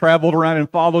men who traveled around and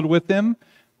followed with him?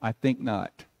 I think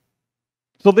not.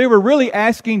 So they were really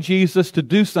asking Jesus to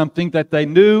do something that they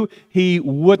knew he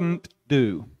wouldn't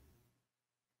do.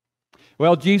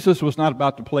 Well, Jesus was not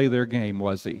about to play their game,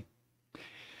 was he?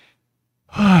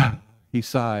 He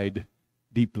sighed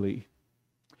deeply.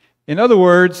 In other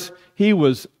words, he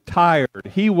was tired.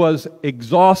 He was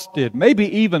exhausted, maybe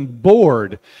even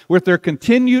bored with their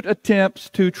continued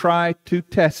attempts to try to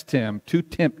test him, to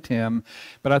tempt him.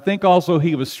 But I think also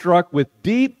he was struck with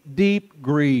deep, deep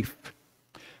grief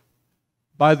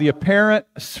by the apparent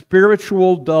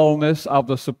spiritual dullness of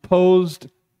the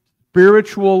supposed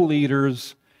spiritual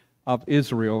leaders of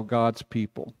Israel, God's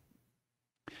people.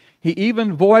 He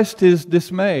even voiced his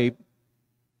dismay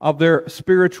of their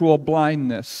spiritual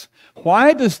blindness.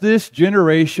 Why does this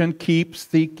generation keep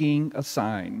seeking a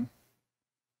sign?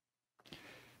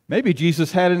 Maybe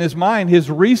Jesus had in his mind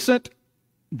his recent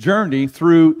journey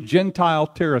through Gentile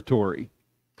territory.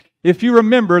 If you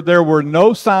remember, there were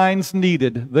no signs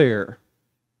needed there.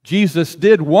 Jesus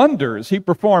did wonders. He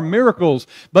performed miracles,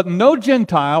 but no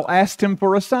Gentile asked him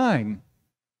for a sign.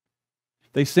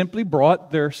 They simply brought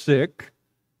their sick,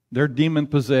 they're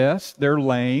demon-possessed, they're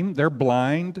lame, they're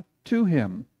blind to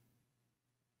him.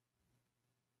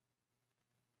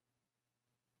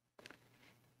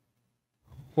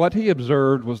 What he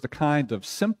observed was the kind of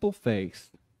simple faith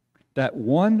that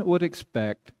one would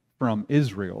expect from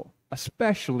Israel,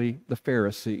 especially the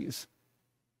Pharisees.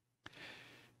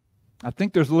 I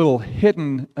think there's a little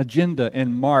hidden agenda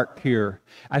in Mark here.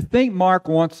 I think Mark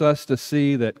wants us to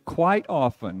see that quite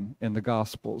often in the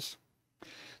Gospels,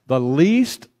 the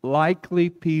least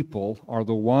likely people are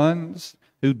the ones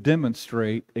who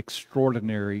demonstrate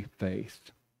extraordinary faith.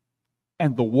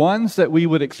 And the ones that we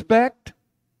would expect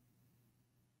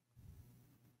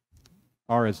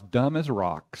are as dumb as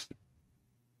rocks.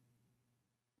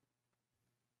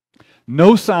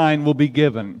 No sign will be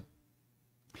given.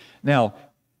 Now,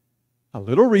 a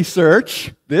little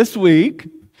research this week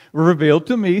revealed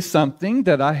to me something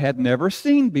that I had never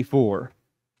seen before.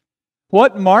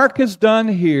 What Mark has done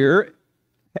here,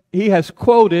 he has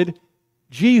quoted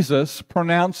Jesus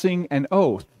pronouncing an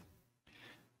oath.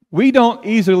 We don't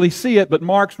easily see it, but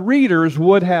Mark's readers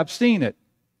would have seen it.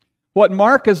 What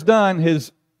Mark has done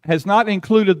has not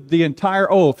included the entire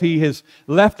oath. He has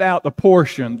left out a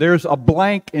portion. There's a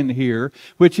blank in here,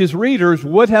 which his readers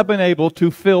would have been able to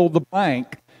fill the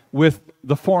blank with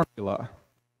the formula.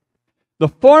 The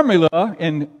formula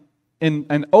in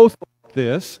an oath like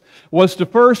this was to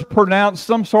first pronounce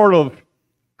some sort of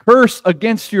curse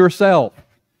against yourself.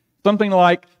 Something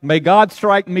like, may God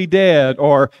strike me dead,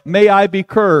 or may I be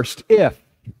cursed if.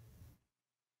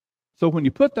 So when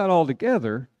you put that all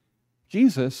together,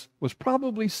 Jesus was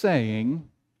probably saying,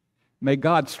 may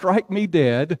God strike me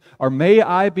dead, or may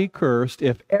I be cursed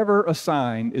if ever a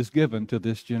sign is given to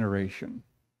this generation.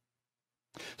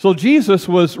 So Jesus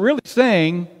was really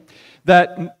saying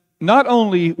that not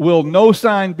only will no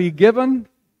sign be given,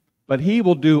 but he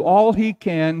will do all he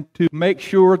can to make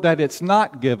sure that it's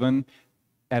not given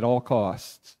at all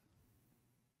costs.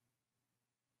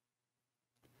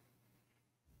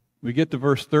 We get to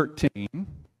verse 13,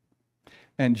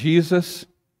 and Jesus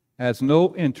has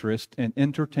no interest in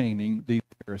entertaining these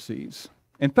Pharisees.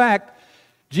 In fact,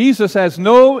 Jesus has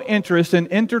no interest in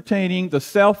entertaining the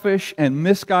selfish and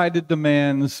misguided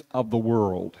demands of the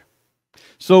world.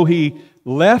 So he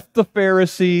left the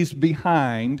Pharisees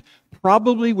behind,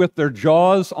 probably with their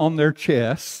jaws on their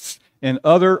chests in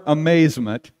utter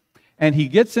amazement, and he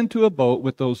gets into a boat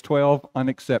with those 12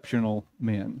 unexceptional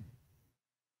men.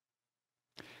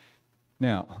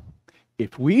 Now,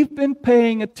 if we've been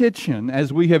paying attention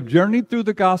as we have journeyed through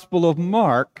the Gospel of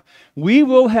Mark, we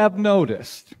will have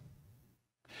noticed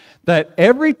that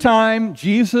every time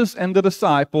Jesus and the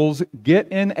disciples get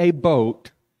in a boat,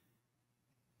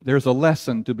 there's a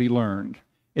lesson to be learned.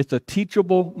 It's a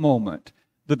teachable moment.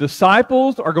 The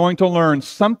disciples are going to learn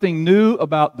something new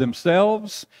about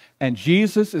themselves, and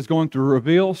Jesus is going to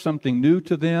reveal something new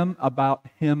to them about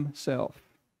himself.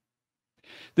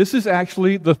 This is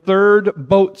actually the third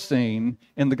boat scene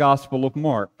in the Gospel of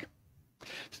Mark.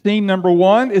 Scene number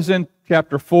 1 is in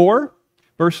chapter 4,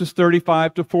 verses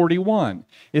 35 to 41.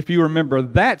 If you remember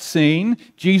that scene,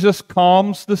 Jesus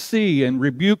calms the sea and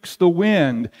rebukes the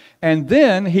wind, and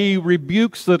then he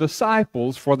rebukes the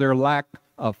disciples for their lack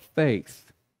of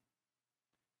faith.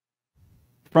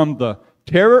 From the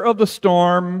terror of the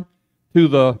storm to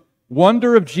the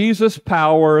wonder of Jesus'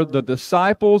 power, the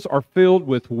disciples are filled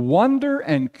with wonder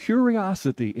and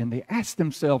curiosity, and they ask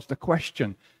themselves the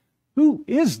question, who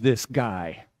is this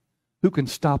guy who can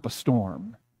stop a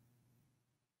storm?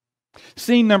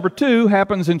 Scene number 2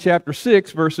 happens in chapter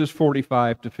 6, verses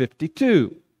 45 to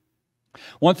 52.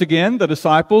 Once again, the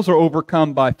disciples are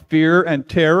overcome by fear and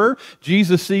terror.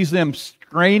 Jesus sees them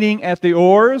straining at the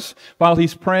oars while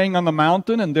he's praying on the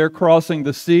mountain and they're crossing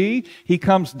the sea. He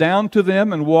comes down to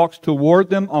them and walks toward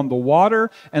them on the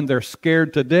water, and they're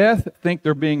scared to death, think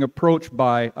they're being approached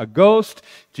by a ghost.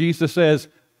 Jesus says,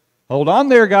 "Hold on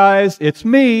there, guys, it's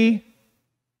me."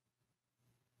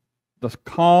 The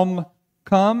calm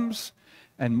comes,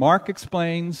 and Mark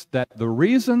explains that the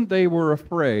reason they were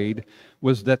afraid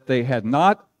was that they had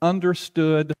not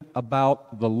understood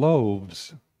about the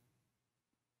loaves.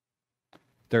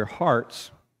 Their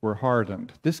hearts were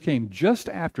hardened. This came just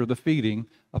after the feeding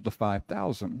of the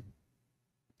 5,000.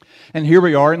 And here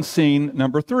we are in scene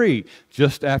number 3,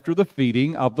 just after the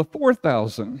feeding of the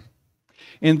 4,000.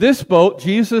 In this boat,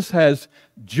 Jesus has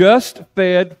just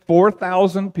fed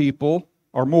 4,000 people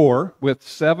or more with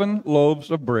 7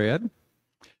 loaves of bread.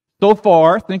 So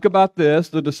far, think about this,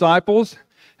 the disciples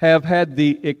have had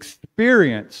the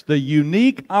experience, the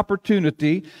unique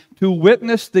opportunity to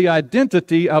witness the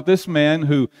identity of this man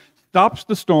who stops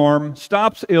the storm,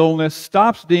 stops illness,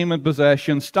 stops demon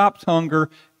possession, stops hunger,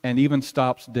 and even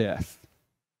stops death.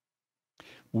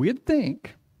 We'd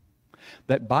think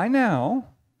that by now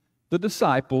the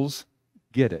disciples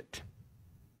get it.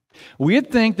 We'd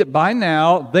think that by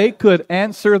now they could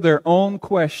answer their own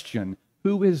question,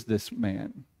 who is this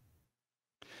man?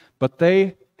 But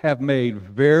they have made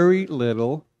very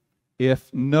little,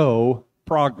 if no,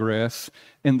 progress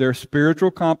in their spiritual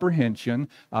comprehension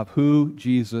of who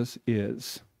Jesus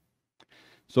is.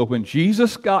 So when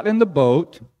Jesus got in the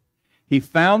boat, he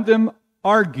found them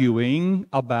arguing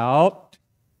about,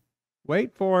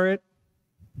 wait for it,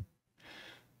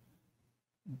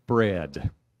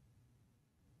 bread.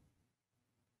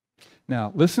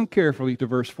 Now, listen carefully to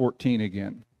verse 14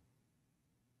 again.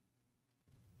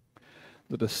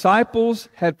 The disciples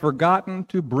had forgotten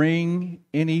to bring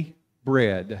any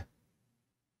bread.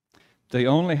 They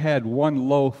only had 1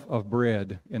 loaf of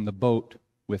bread in the boat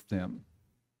with them.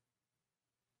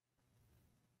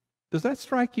 Does that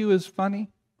strike you as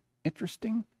funny?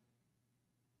 Interesting?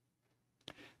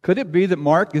 Could it be that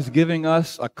Mark is giving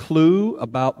us a clue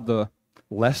about the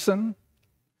lesson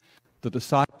the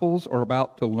disciples are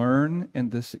about to learn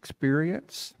in this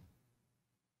experience?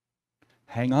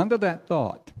 Hang on to that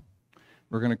thought.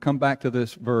 We're going to come back to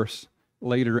this verse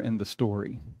later in the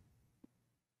story.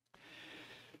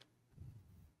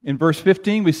 In verse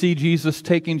 15, we see Jesus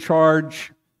taking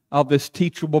charge of this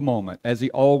teachable moment, as he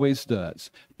always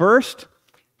does. First,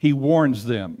 he warns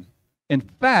them. In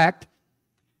fact,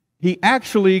 he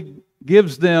actually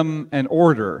gives them an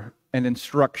order, an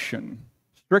instruction,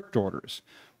 strict orders.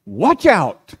 Watch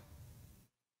out!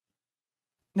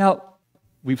 Now,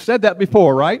 we've said that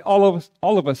before, right? All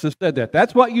of us have said that.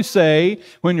 That's what you say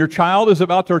when your child is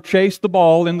about to chase the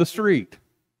ball in the street.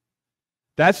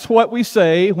 That's what we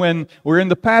say when we're in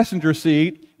the passenger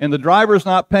seat and the driver's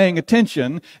not paying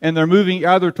attention and they're moving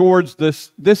either towards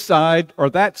this side or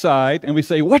that side, and we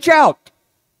say, watch out!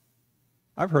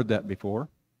 I've heard that before.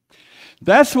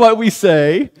 That's what we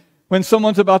say when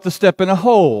someone's about to step in a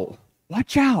hole.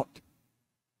 Watch out!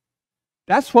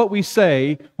 That's what we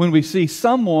say when we see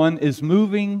someone is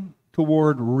moving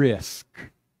toward risk.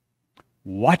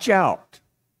 Watch out.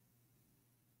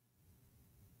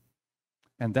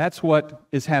 And that's what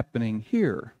is happening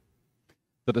here.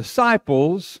 The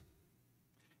disciples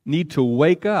need to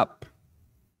wake up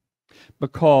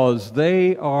because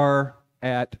they are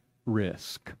at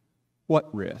risk.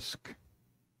 What risk?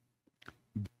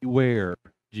 Beware,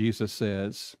 Jesus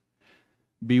says.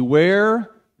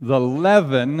 Beware the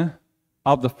leaven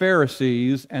of the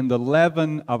Pharisees and the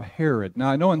leaven of Herod. Now,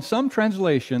 I know in some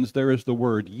translations there is the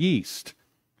word yeast,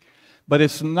 but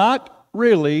it's not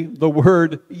really the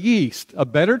word yeast. A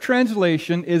better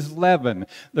translation is leaven.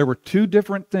 There were two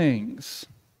different things.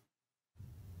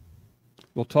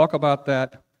 We'll talk about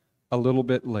that a little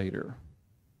bit later.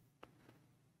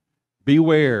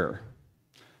 Beware.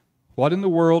 What in the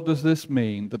world does this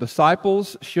mean? The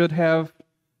disciples should have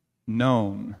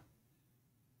known.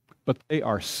 But they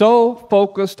are so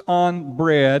focused on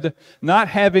bread, not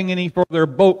having any for their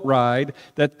boat ride,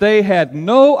 that they had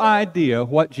no idea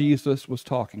what Jesus was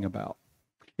talking about.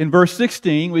 In verse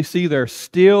 16, we see they're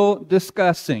still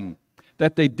discussing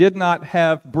that they did not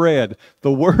have bread.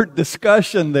 The word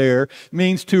discussion there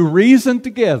means to reason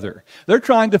together. They're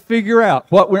trying to figure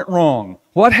out what went wrong,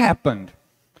 what happened.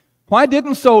 Why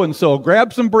didn't so-and-so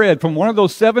grab some bread from one of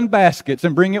those 7 baskets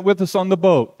and bring it with us on the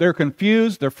boat? They're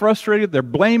confused, they're frustrated, they're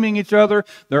blaming each other,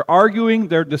 they're arguing,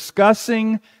 they're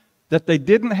discussing that they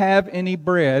didn't have any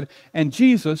bread, and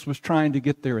Jesus was trying to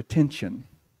get their attention,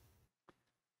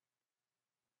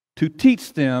 to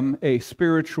teach them a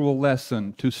spiritual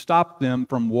lesson, to stop them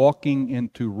from walking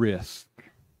into risk.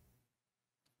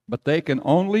 But they can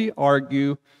only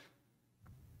argue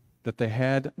that they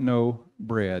had no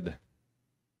bread.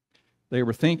 They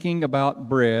were thinking about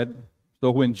bread.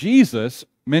 So when Jesus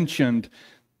mentioned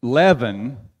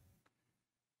leaven,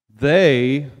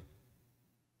 they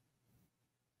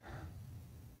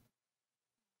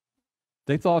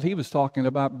thought he was talking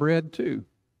about bread too.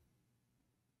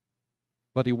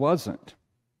 But he wasn't.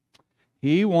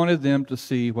 He wanted them to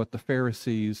see what the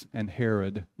Pharisees and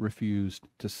Herod refused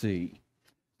to see.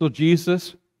 So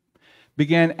Jesus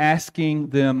began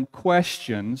asking them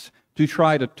questions to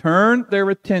try to turn their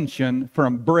attention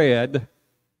from bread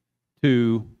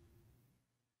to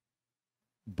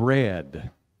bread.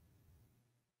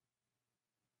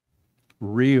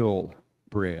 Real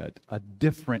bread, a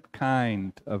different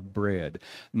kind of bread,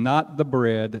 not the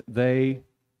bread they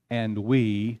and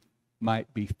we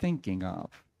might be thinking of.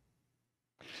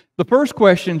 The first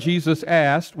question Jesus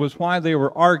asked was why they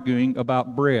were arguing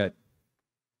about bread.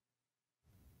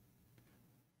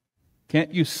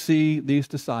 Can't you see these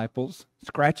disciples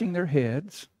scratching their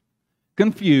heads,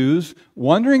 confused,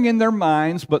 wondering in their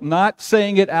minds, but not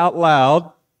saying it out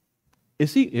loud?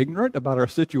 Is he ignorant about our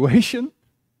situation?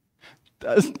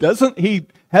 Hasn't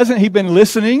he been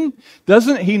listening?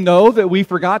 Doesn't he know that we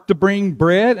forgot to bring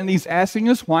bread, and he's asking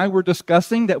us why we're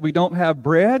discussing that we don't have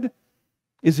bread?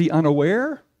 Is he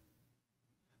unaware?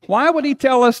 Why would he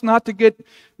tell us not to get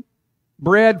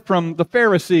bread from the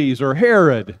Pharisees or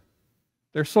Herod?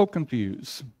 They're so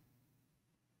confused.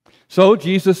 So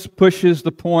Jesus pushes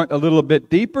the point a little bit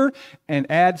deeper and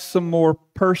adds some more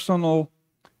personal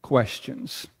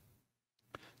questions.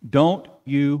 Don't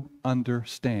you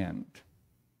understand?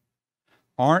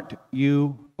 Aren't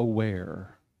you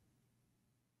aware?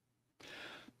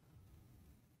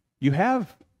 You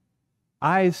have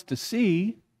eyes to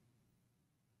see.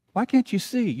 Why can't you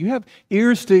see? You have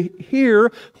ears to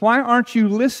hear. Why aren't you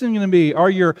listening to me? Are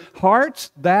your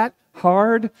hearts that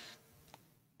hard?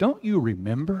 Don't you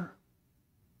remember?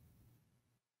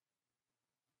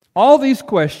 All these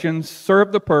questions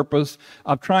serve the purpose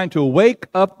of trying to wake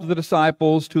up the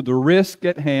disciples to the risk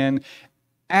at hand.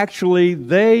 Actually,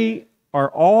 they are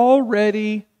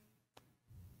already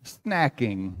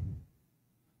snacking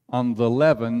on the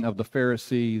leaven of the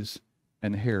Pharisees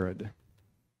and Herod.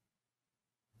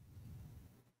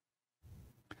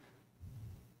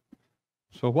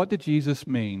 So what did Jesus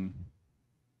mean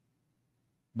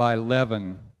by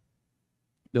leaven?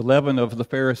 The leaven of the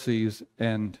Pharisees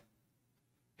and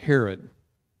Herod.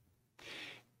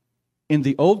 In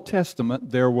the Old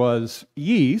Testament, there was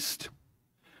yeast,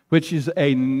 which is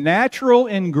a natural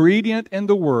ingredient in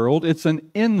the world. It's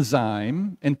an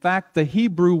enzyme. In fact, the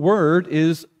Hebrew word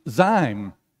is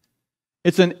zyme.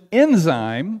 It's an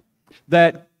enzyme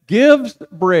that gives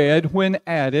bread, when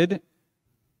added,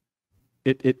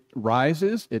 it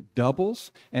rises, it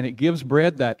doubles, and it gives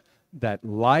bread that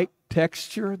light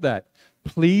texture, that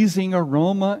pleasing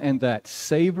aroma, and that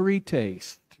savory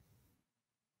taste.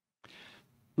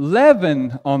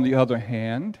 Leaven, on the other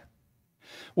hand,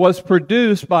 was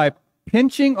produced by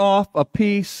pinching off a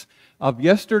piece of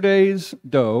yesterday's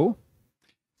dough,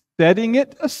 setting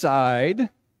it aside,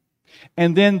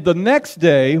 and then the next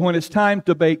day, when it's time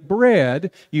to bake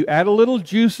bread, you add a little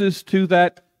juices to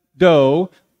that dough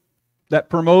that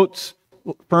promotes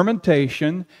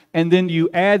fermentation, and then you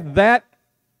add that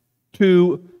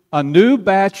to a new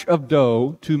batch of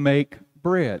dough to make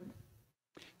bread.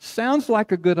 Sounds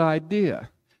like a good idea,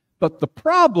 but the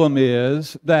problem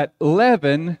is that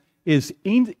leaven is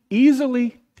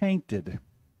easily tainted.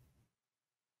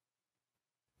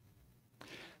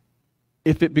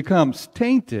 If it becomes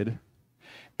tainted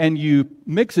and you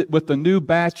mix it with a new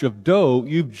batch of dough,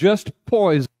 you've just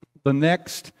poisoned the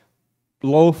next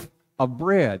loaf of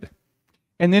bread.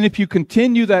 And then if you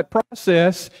continue that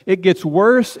process, it gets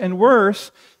worse and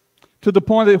worse to the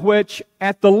point at which,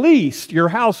 at the least, your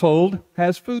household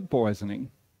has food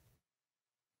poisoning.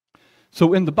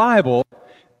 So in the Bible,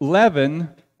 leaven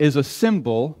is a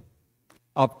symbol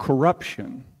of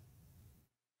corruption.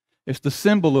 It's the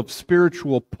symbol of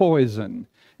spiritual poison.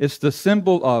 It's the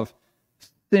symbol of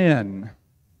sin.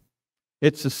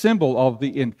 It's a symbol of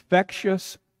the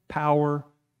infectious power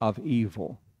of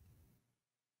evil.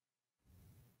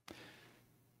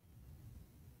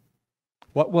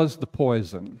 What was the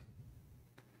poison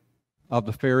of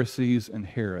the Pharisees and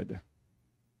Herod?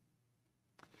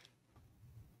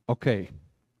 Okay,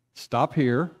 stop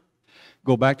here.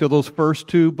 Go back to those first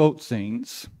two boat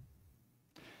scenes.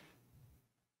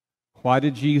 Why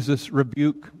did Jesus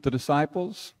rebuke the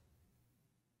disciples?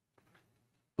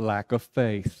 Lack of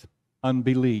faith,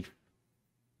 unbelief.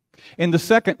 In the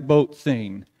second boat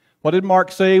scene, what did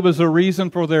Mark say was the reason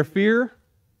for their fear?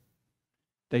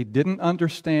 They didn't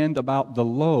understand about the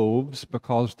loaves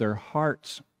because their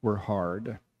hearts were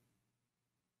hard.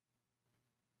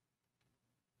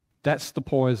 That's the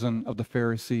poison of the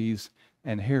Pharisees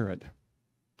and Herod.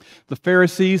 The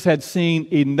Pharisees had seen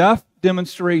enough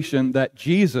demonstration that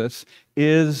Jesus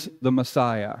is the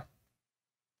Messiah.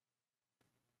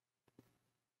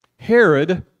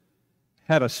 Herod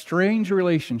had a strange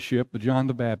relationship with John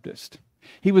the Baptist.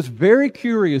 He was very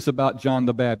curious about John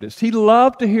the Baptist. He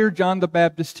loved to hear John the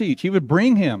Baptist teach. He would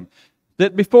bring him,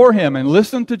 sit before him, and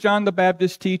listen to John the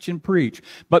Baptist teach and preach.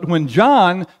 But when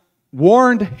John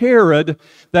warned Herod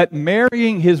that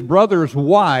marrying his brother's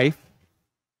wife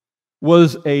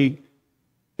was a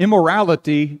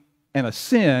immorality and a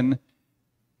sin,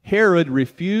 Herod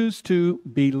refused to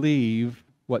believe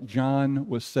what John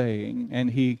was saying,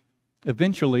 and he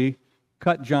eventually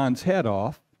cut John's head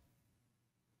off.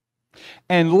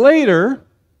 And later,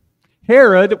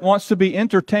 Herod wants to be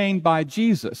entertained by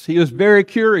Jesus. He was very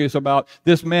curious about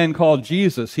this man called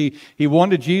Jesus. He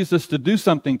wanted Jesus to do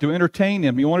something to entertain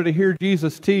him. He wanted to hear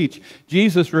Jesus teach.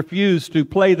 Jesus refused to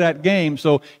play that game,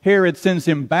 so Herod sends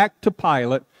him back to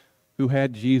Pilate, who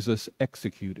had Jesus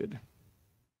executed.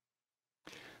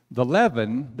 The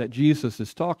leaven that Jesus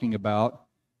is talking about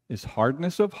is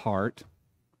hardness of heart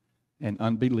and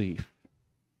unbelief.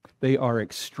 They are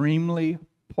extremely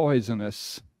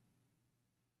poisonous.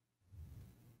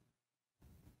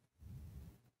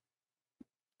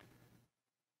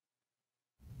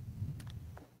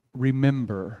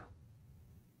 Remember.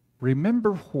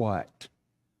 Remember what?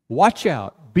 Watch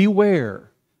out.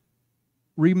 Beware.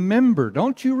 Remember.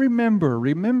 Don't you remember?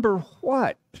 Remember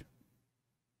what?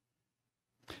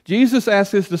 Jesus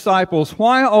asked his disciples,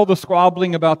 why all the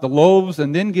squabbling about the loaves,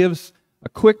 and then gives a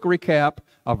quick recap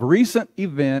of recent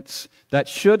events that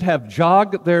should have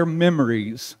jogged their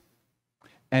memories,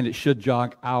 and it should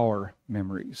jog our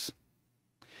memories.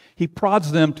 He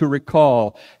prods them to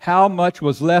recall how much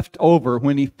was left over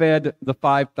when he fed the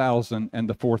 5,000 and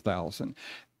the 4,000.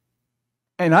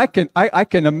 And I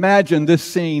can imagine this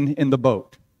scene in the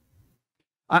boat.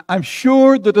 I'm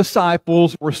sure the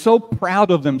disciples were so proud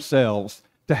of themselves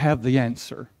to have the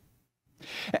answer.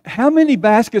 How many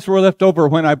baskets were left over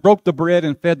when I broke the bread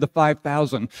and fed the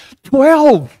 5,000?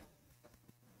 12!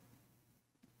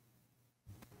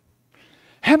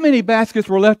 How many baskets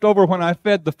were left over when I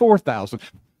fed the 4,000?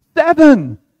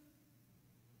 7!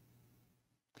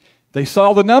 They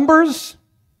saw the numbers,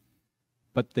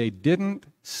 but they didn't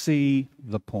see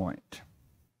the point.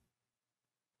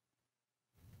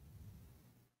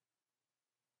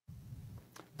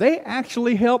 They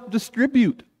actually helped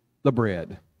distribute the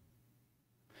bread.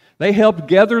 They helped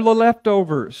gather the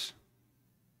leftovers.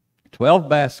 12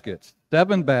 baskets,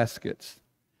 7 baskets.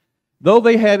 Though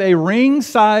they had a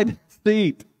ringside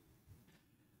seat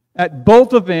at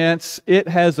both events, it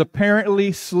has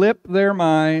apparently slipped their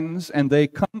minds, and they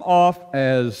come off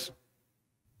as,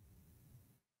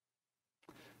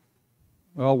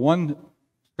 well, one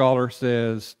scholar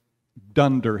says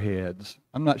dunderheads.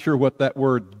 I'm not sure what that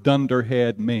word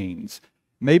dunderhead means.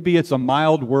 Maybe it's a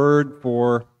mild word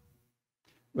for,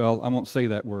 well, I won't say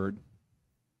that word.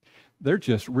 They're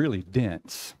just really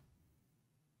dense.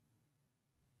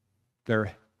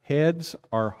 They're heads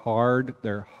are hard,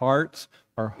 their hearts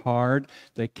are hard.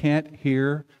 They can't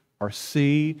hear or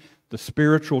see the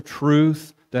spiritual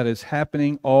truth that is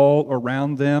happening all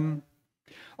around them.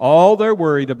 All they're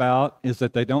worried about is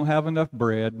that they don't have enough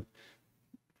bread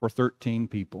for 13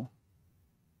 people.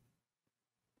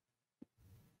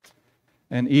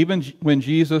 And even when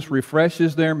Jesus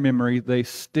refreshes their memory, they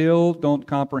still don't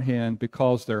comprehend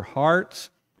because their hearts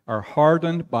are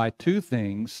hardened by two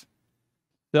things: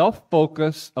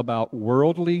 self-focus about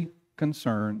worldly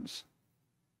concerns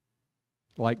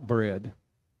like bread,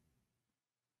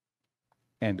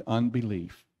 and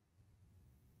unbelief.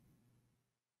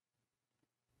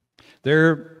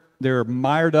 They're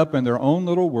mired up in their own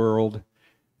little world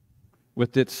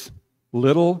with its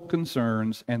little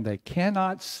concerns, and they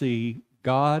cannot see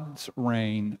God's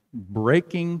reign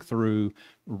breaking through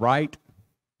right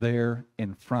there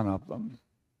in front of them.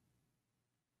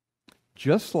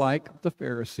 Just like the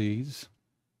Pharisees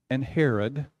and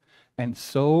Herod and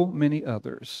so many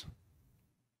others.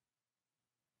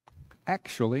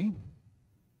 Actually,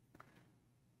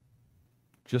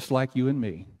 just like you and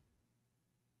me.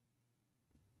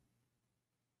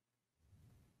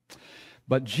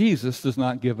 But Jesus does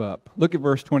not give up. Look at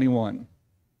verse 21.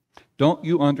 Don't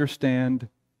you understand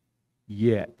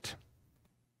yet?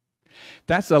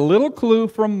 That's a little clue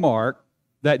from Mark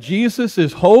that Jesus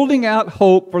is holding out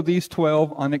hope for these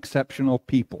 12 unexceptional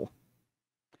people.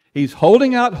 He's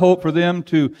holding out hope for them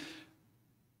to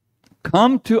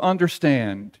come to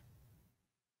understand,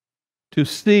 to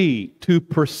see, to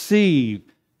perceive,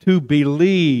 to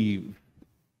believe.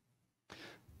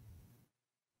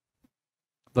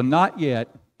 The not yet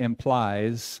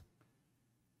implies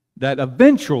that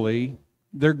eventually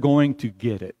they're going to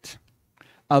get it.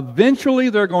 Eventually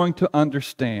they're going to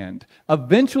understand.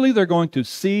 Eventually they're going to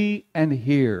see and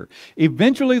hear.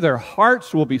 Eventually their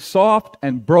hearts will be soft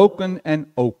and broken and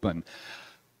open.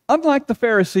 Unlike the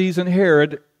Pharisees and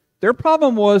Herod, their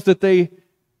problem was that the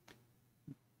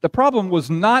problem was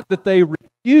not that they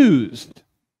refused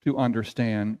to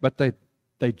understand, but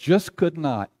they just could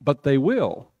not, but they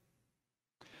will.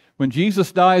 When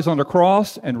Jesus dies on the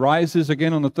cross and rises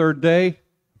again on the third day,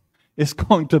 it's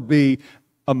going to be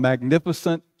a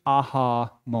magnificent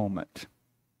aha moment.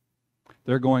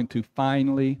 They're going to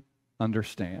finally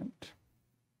understand.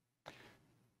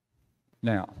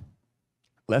 Now,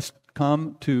 let's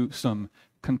come to some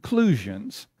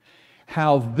conclusions.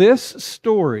 How this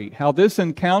story, how this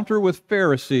encounter with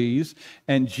Pharisees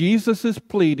and Jesus'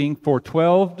 pleading for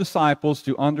 12 disciples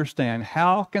to understand,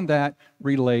 how can that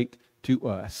relate to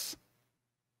us?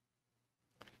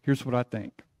 Here's what I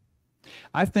think.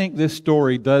 I think this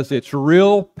story does its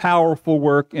real powerful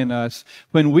work in us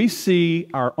when we see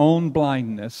our own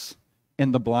blindness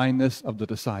in the blindness of the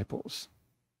disciples.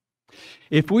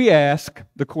 If we ask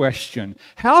the question,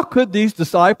 how could these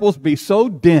disciples be so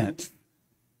dense?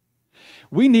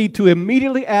 We need to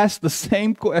immediately ask the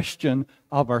same question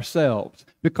of ourselves,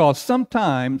 because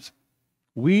sometimes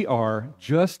we are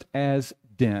just as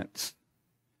dense,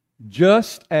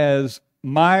 just as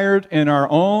mired in our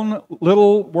own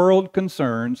little world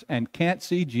concerns and can't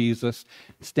see Jesus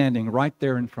standing right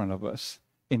there in front of us,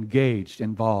 engaged,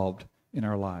 involved in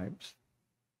our lives.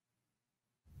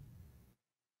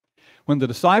 When the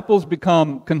disciples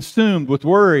become consumed with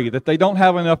worry that they don't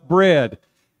have enough bread,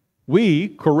 we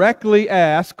correctly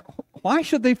ask, why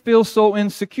should they feel so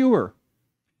insecure?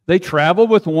 They travel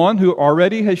with one who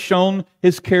already has shown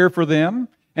his care for them,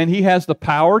 and he has the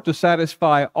power to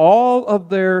satisfy all of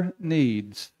their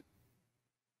needs.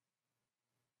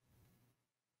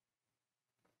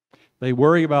 They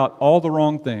worry about all the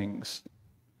wrong things.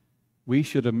 We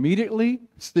should immediately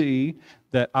see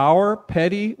that our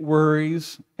petty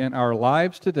worries in our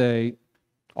lives today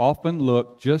often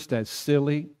look just as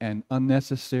silly and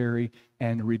unnecessary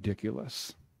and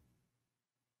ridiculous.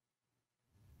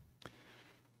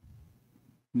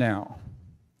 Now,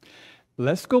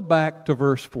 let's go back to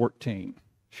verse 14,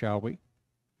 shall we?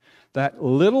 That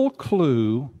little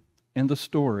clue in the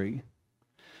story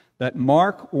that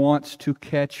Mark wants to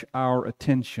catch our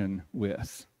attention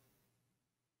with.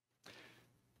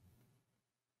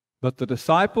 But the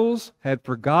disciples had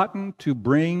forgotten to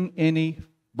bring any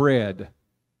bread.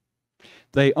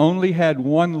 They only had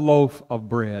one loaf of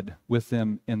bread with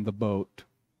them in the boat.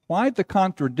 Why the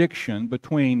contradiction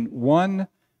between one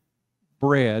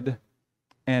bread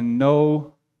and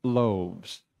no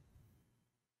loaves?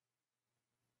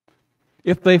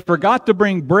 If they forgot to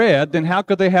bring bread, then how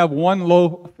could they have one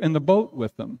loaf in the boat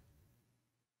with them?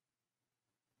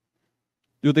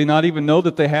 Do they not even know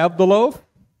that they have the loaf?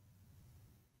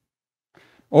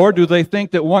 Or do they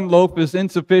think that one loaf is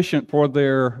insufficient for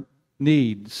their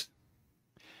needs?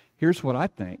 Here's what I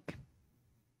think.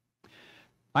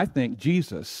 I think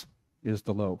Jesus is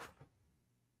the loaf.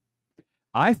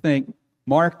 I think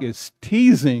Mark is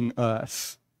teasing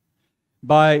us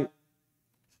by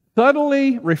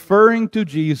subtly referring to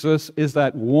Jesus as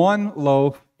that one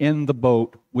loaf in the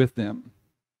boat with them,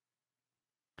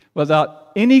 without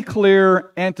any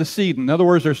clear antecedent. In other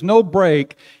words, there's no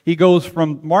break.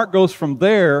 Mark goes from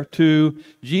there to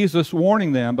Jesus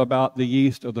warning them about the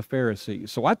yeast of the Pharisees.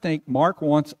 So I think Mark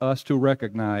wants us to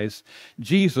recognize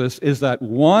Jesus is that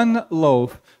one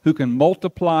loaf who can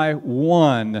multiply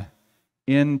one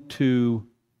into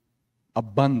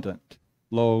abundant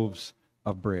loaves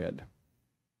of bread.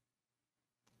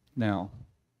 Now,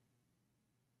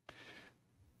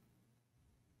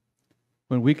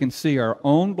 when we can see our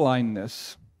own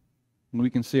blindness, when we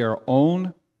can see our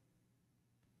own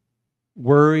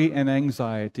worry and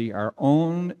anxiety, our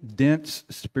own dense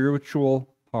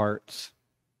spiritual hearts,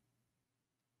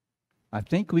 I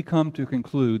think we come to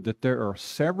conclude that there are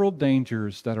several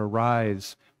dangers that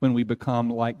arise when we become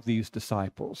like these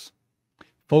disciples,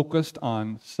 focused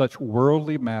on such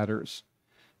worldly matters,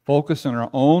 focused on our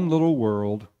own little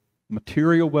world,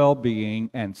 material well-being,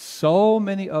 and so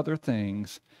many other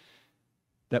things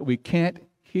that we can't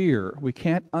hear, we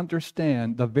can't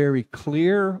understand the very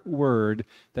clear word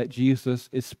that Jesus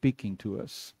is speaking to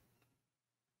us.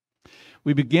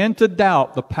 We begin to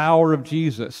doubt the power of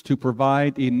Jesus to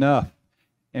provide enough,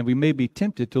 and we may be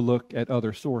tempted to look at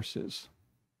other sources.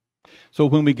 So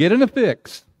when we get in a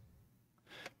fix,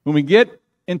 when we get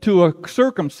into a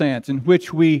circumstance in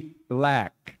which we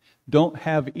lack, don't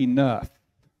have enough,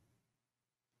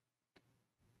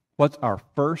 what's our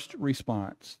first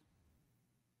response?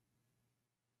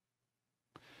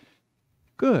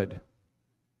 Good.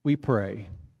 We pray.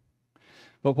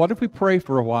 But what if we pray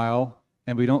for a while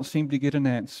and we don't seem to get an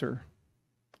answer?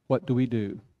 What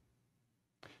do?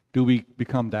 Do we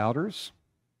become doubters?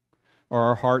 Are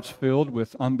our hearts filled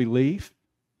with unbelief?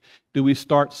 Do we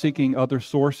start seeking other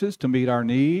sources to meet our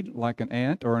need, like an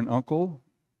aunt or an uncle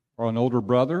or an older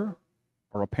brother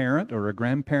or a parent or a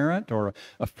grandparent or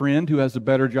a friend who has a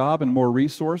better job and more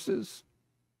resources?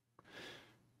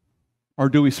 Or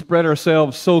do we spread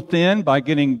ourselves so thin by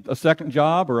getting a second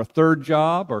job or a third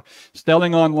job or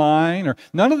selling online? Or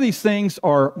none of these things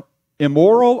are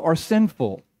immoral or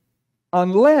sinful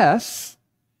unless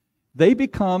they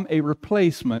become a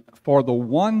replacement for the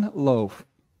one loaf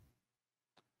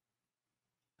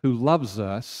who loves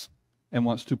us and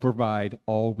wants to provide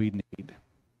all we need.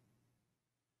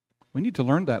 We need to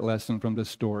learn that lesson from this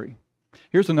story.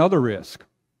 Here's another risk.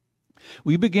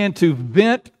 We begin to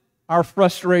vent our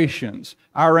frustrations,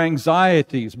 our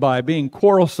anxieties by being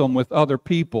quarrelsome with other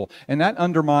people, and that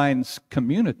undermines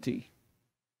community.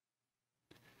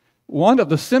 One of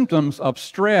the symptoms of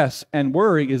stress and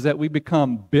worry is that we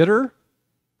become bitter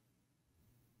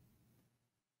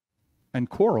and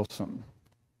quarrelsome.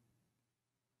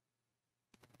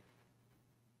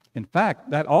 In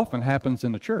fact, that often happens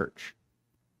in the church.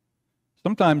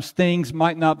 Sometimes things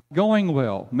might not be going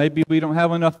well. Maybe we don't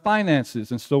have enough finances,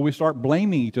 and so we start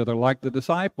blaming each other like the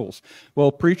disciples.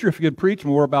 Well, preacher, if you could preach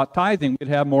more about tithing, we'd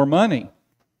have more money.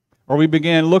 Or we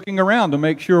began looking around to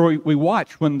make sure we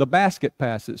watch when the basket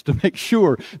passes, to make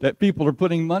sure that people are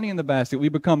putting money in the basket. We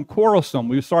become quarrelsome.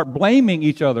 We start blaming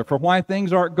each other for why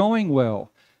things aren't going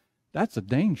well. That's a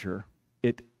danger.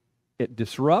 It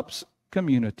disrupts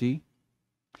community,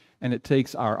 and it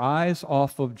takes our eyes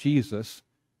off of Jesus.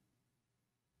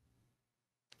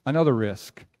 Another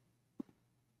risk.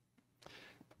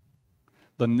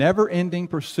 The never-ending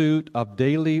pursuit of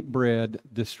daily bread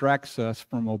distracts us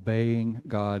from obeying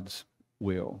God's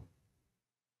will.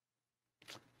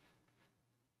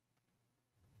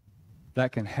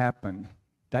 That can happen.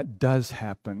 That does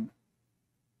happen.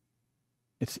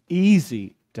 It's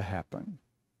easy to happen.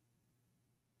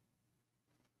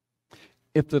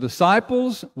 If the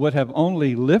disciples would have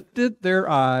only lifted their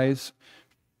eyes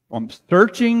from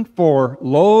searching for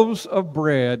loaves of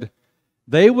bread,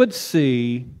 they would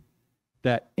see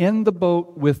that in the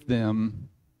boat with them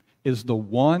is the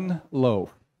one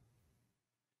loaf,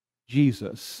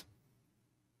 Jesus,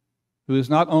 who is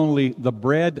not only the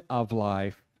bread of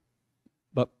life,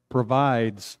 but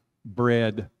provides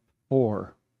bread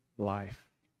for life.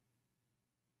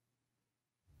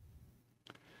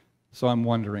 So I'm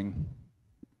wondering,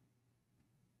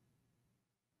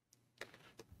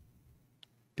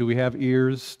 do we have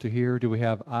ears to hear? Do we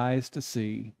have eyes to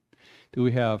see? Do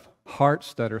we have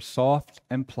hearts that are soft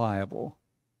and pliable?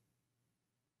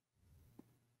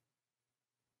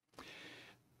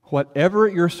 Whatever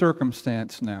your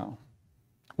circumstance now,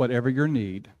 whatever your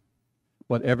need,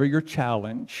 whatever your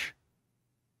challenge,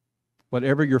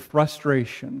 whatever your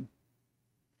frustration,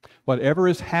 whatever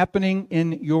is happening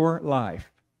in your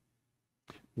life,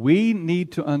 we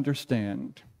need to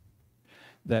understand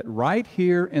that right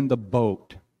here in the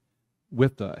boat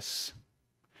with us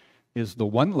is the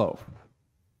one loaf,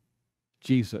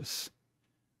 Jesus,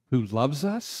 who loves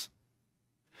us,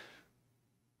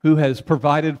 who has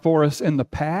provided for us in the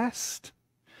past,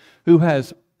 who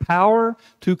has power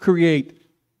to create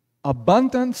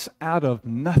abundance out of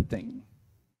nothing,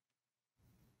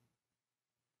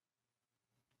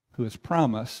 who has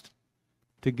promised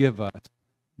to give us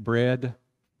bread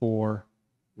for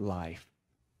life.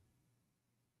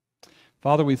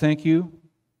 Father, we thank you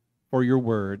for your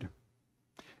word.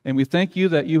 And we thank you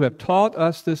that you have taught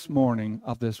us this morning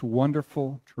of this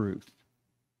wonderful truth.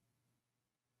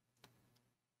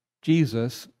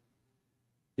 Jesus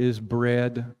is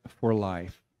bread for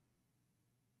life.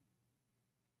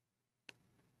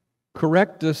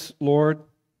 Correct us, Lord.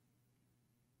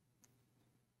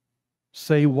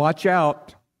 Say, watch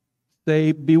out.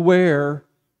 Say, beware.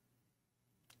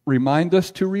 Remind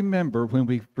us to remember when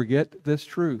we forget this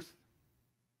truth.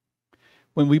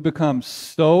 When we become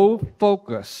so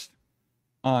focused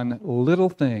on little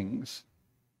things.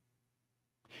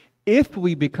 If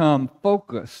we become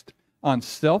focused on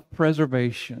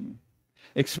self-preservation,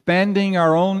 expanding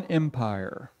our own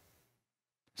empire,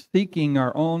 seeking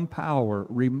our own power,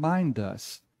 remind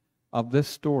us of this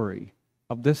story,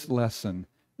 of this lesson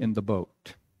in the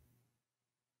boat.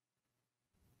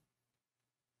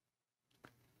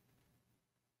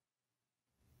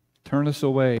 Turn us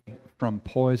away from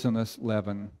poisonous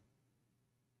leaven.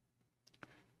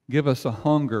 Give us a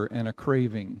hunger and a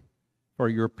craving for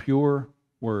your pure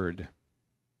word.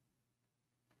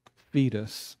 Feed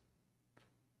us,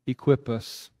 equip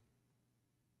us,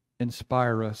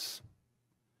 inspire us,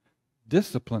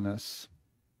 discipline us,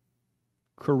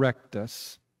 correct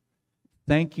us.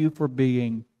 Thank you for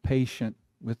being patient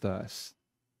with us.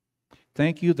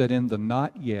 Thank you that in the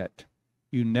not yet,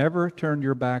 you never turn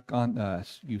your back on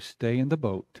us. You stay in the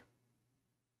boat.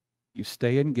 You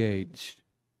stay engaged.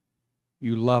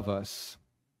 You love us.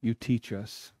 You teach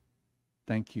us.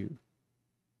 Thank you.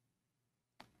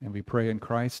 And we pray in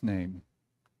Christ's name.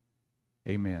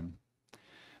 Amen.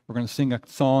 We're going to sing a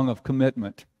song of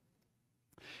commitment.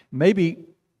 Maybe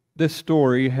this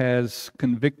story has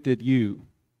convicted you,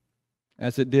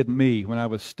 as it did me when I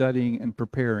was studying and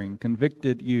preparing,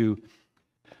 convicted you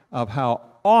of how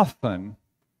often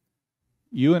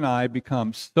you and I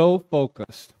become so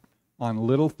focused on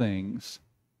little things,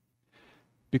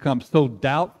 become so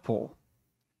doubtful,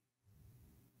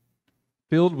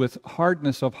 filled with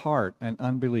hardness of heart and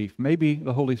unbelief. Maybe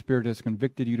the Holy Spirit has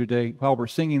convicted you today while we're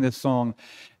singing this song.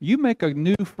 You make a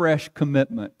new, fresh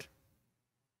commitment.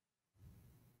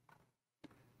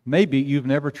 Maybe you've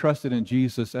never trusted in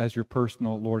Jesus as your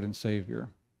personal Lord and Savior.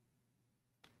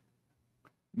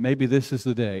 Maybe this is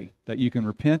the day that you can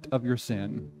repent of your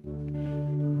sin.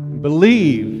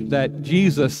 Believe that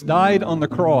Jesus died on the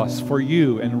cross for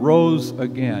you and rose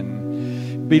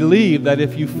again. Believe that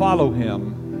if you follow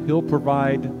Him, He'll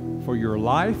provide for your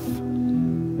life.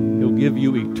 He'll give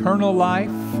you eternal life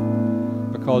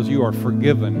because you are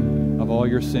forgiven of all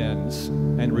your sins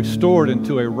and restored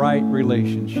into a right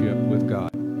relationship with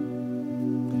God.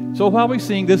 So while we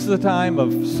sing, this is a time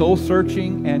of soul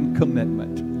searching and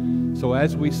commitment. So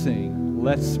as we sing,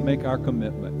 let's make our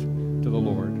commitment to the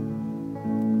Lord.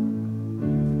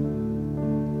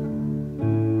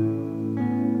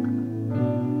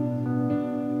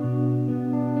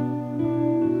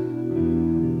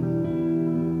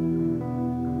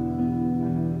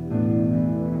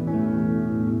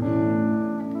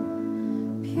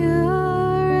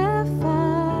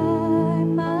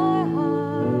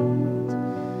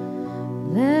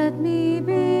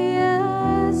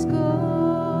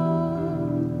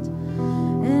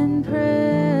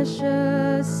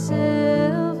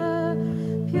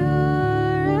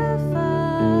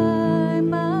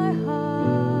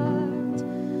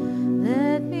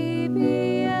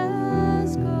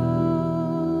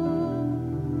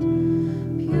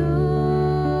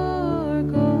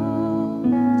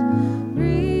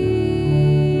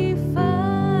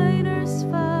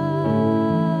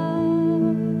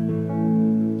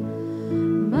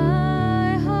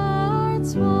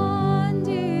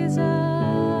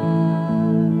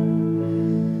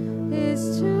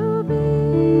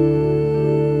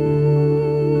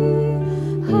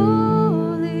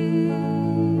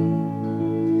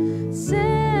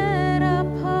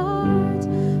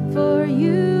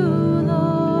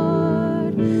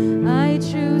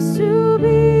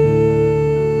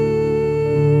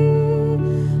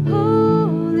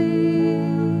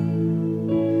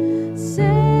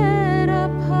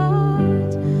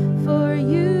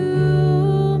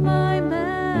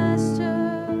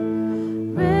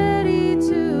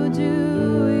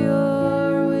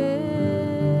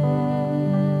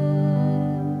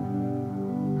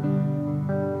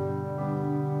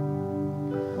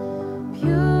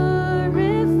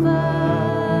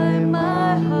 Purify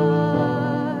my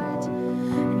heart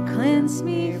and cleanse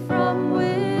me from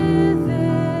within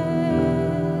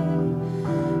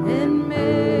and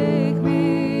make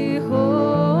me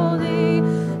holy.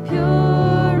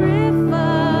 Purify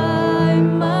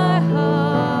my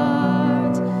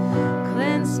heart,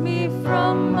 cleanse me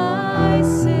from my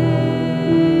sin.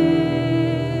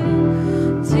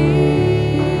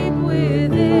 Deep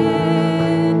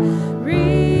within,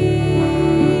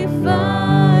 refiner's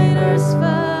fire.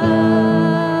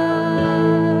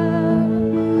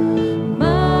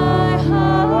 My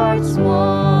heart's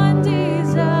one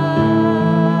desire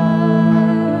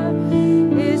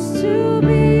is to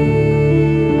be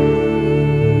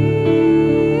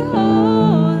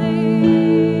holy,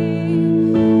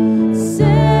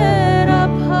 set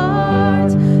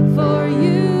apart for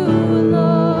you,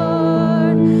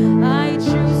 Lord. I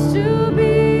choose to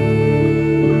be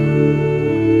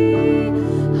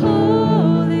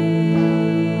holy,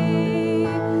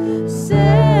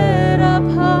 set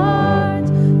apart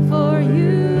for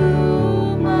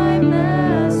you, my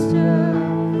Master,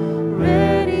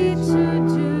 ready to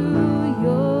do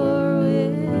your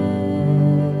will.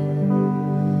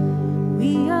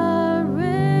 We are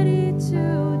ready to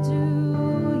do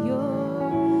your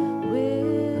will.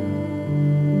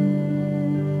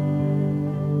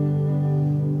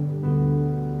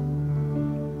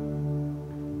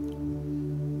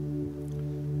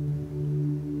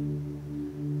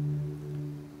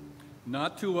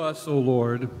 Not to us, O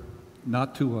Lord,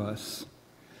 not to us,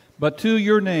 but to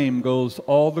your name goes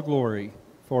all the glory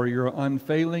for your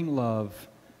unfailing love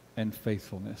and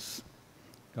faithfulness.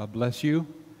 God bless you.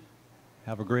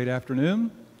 Have a great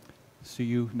afternoon. See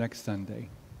you next Sunday.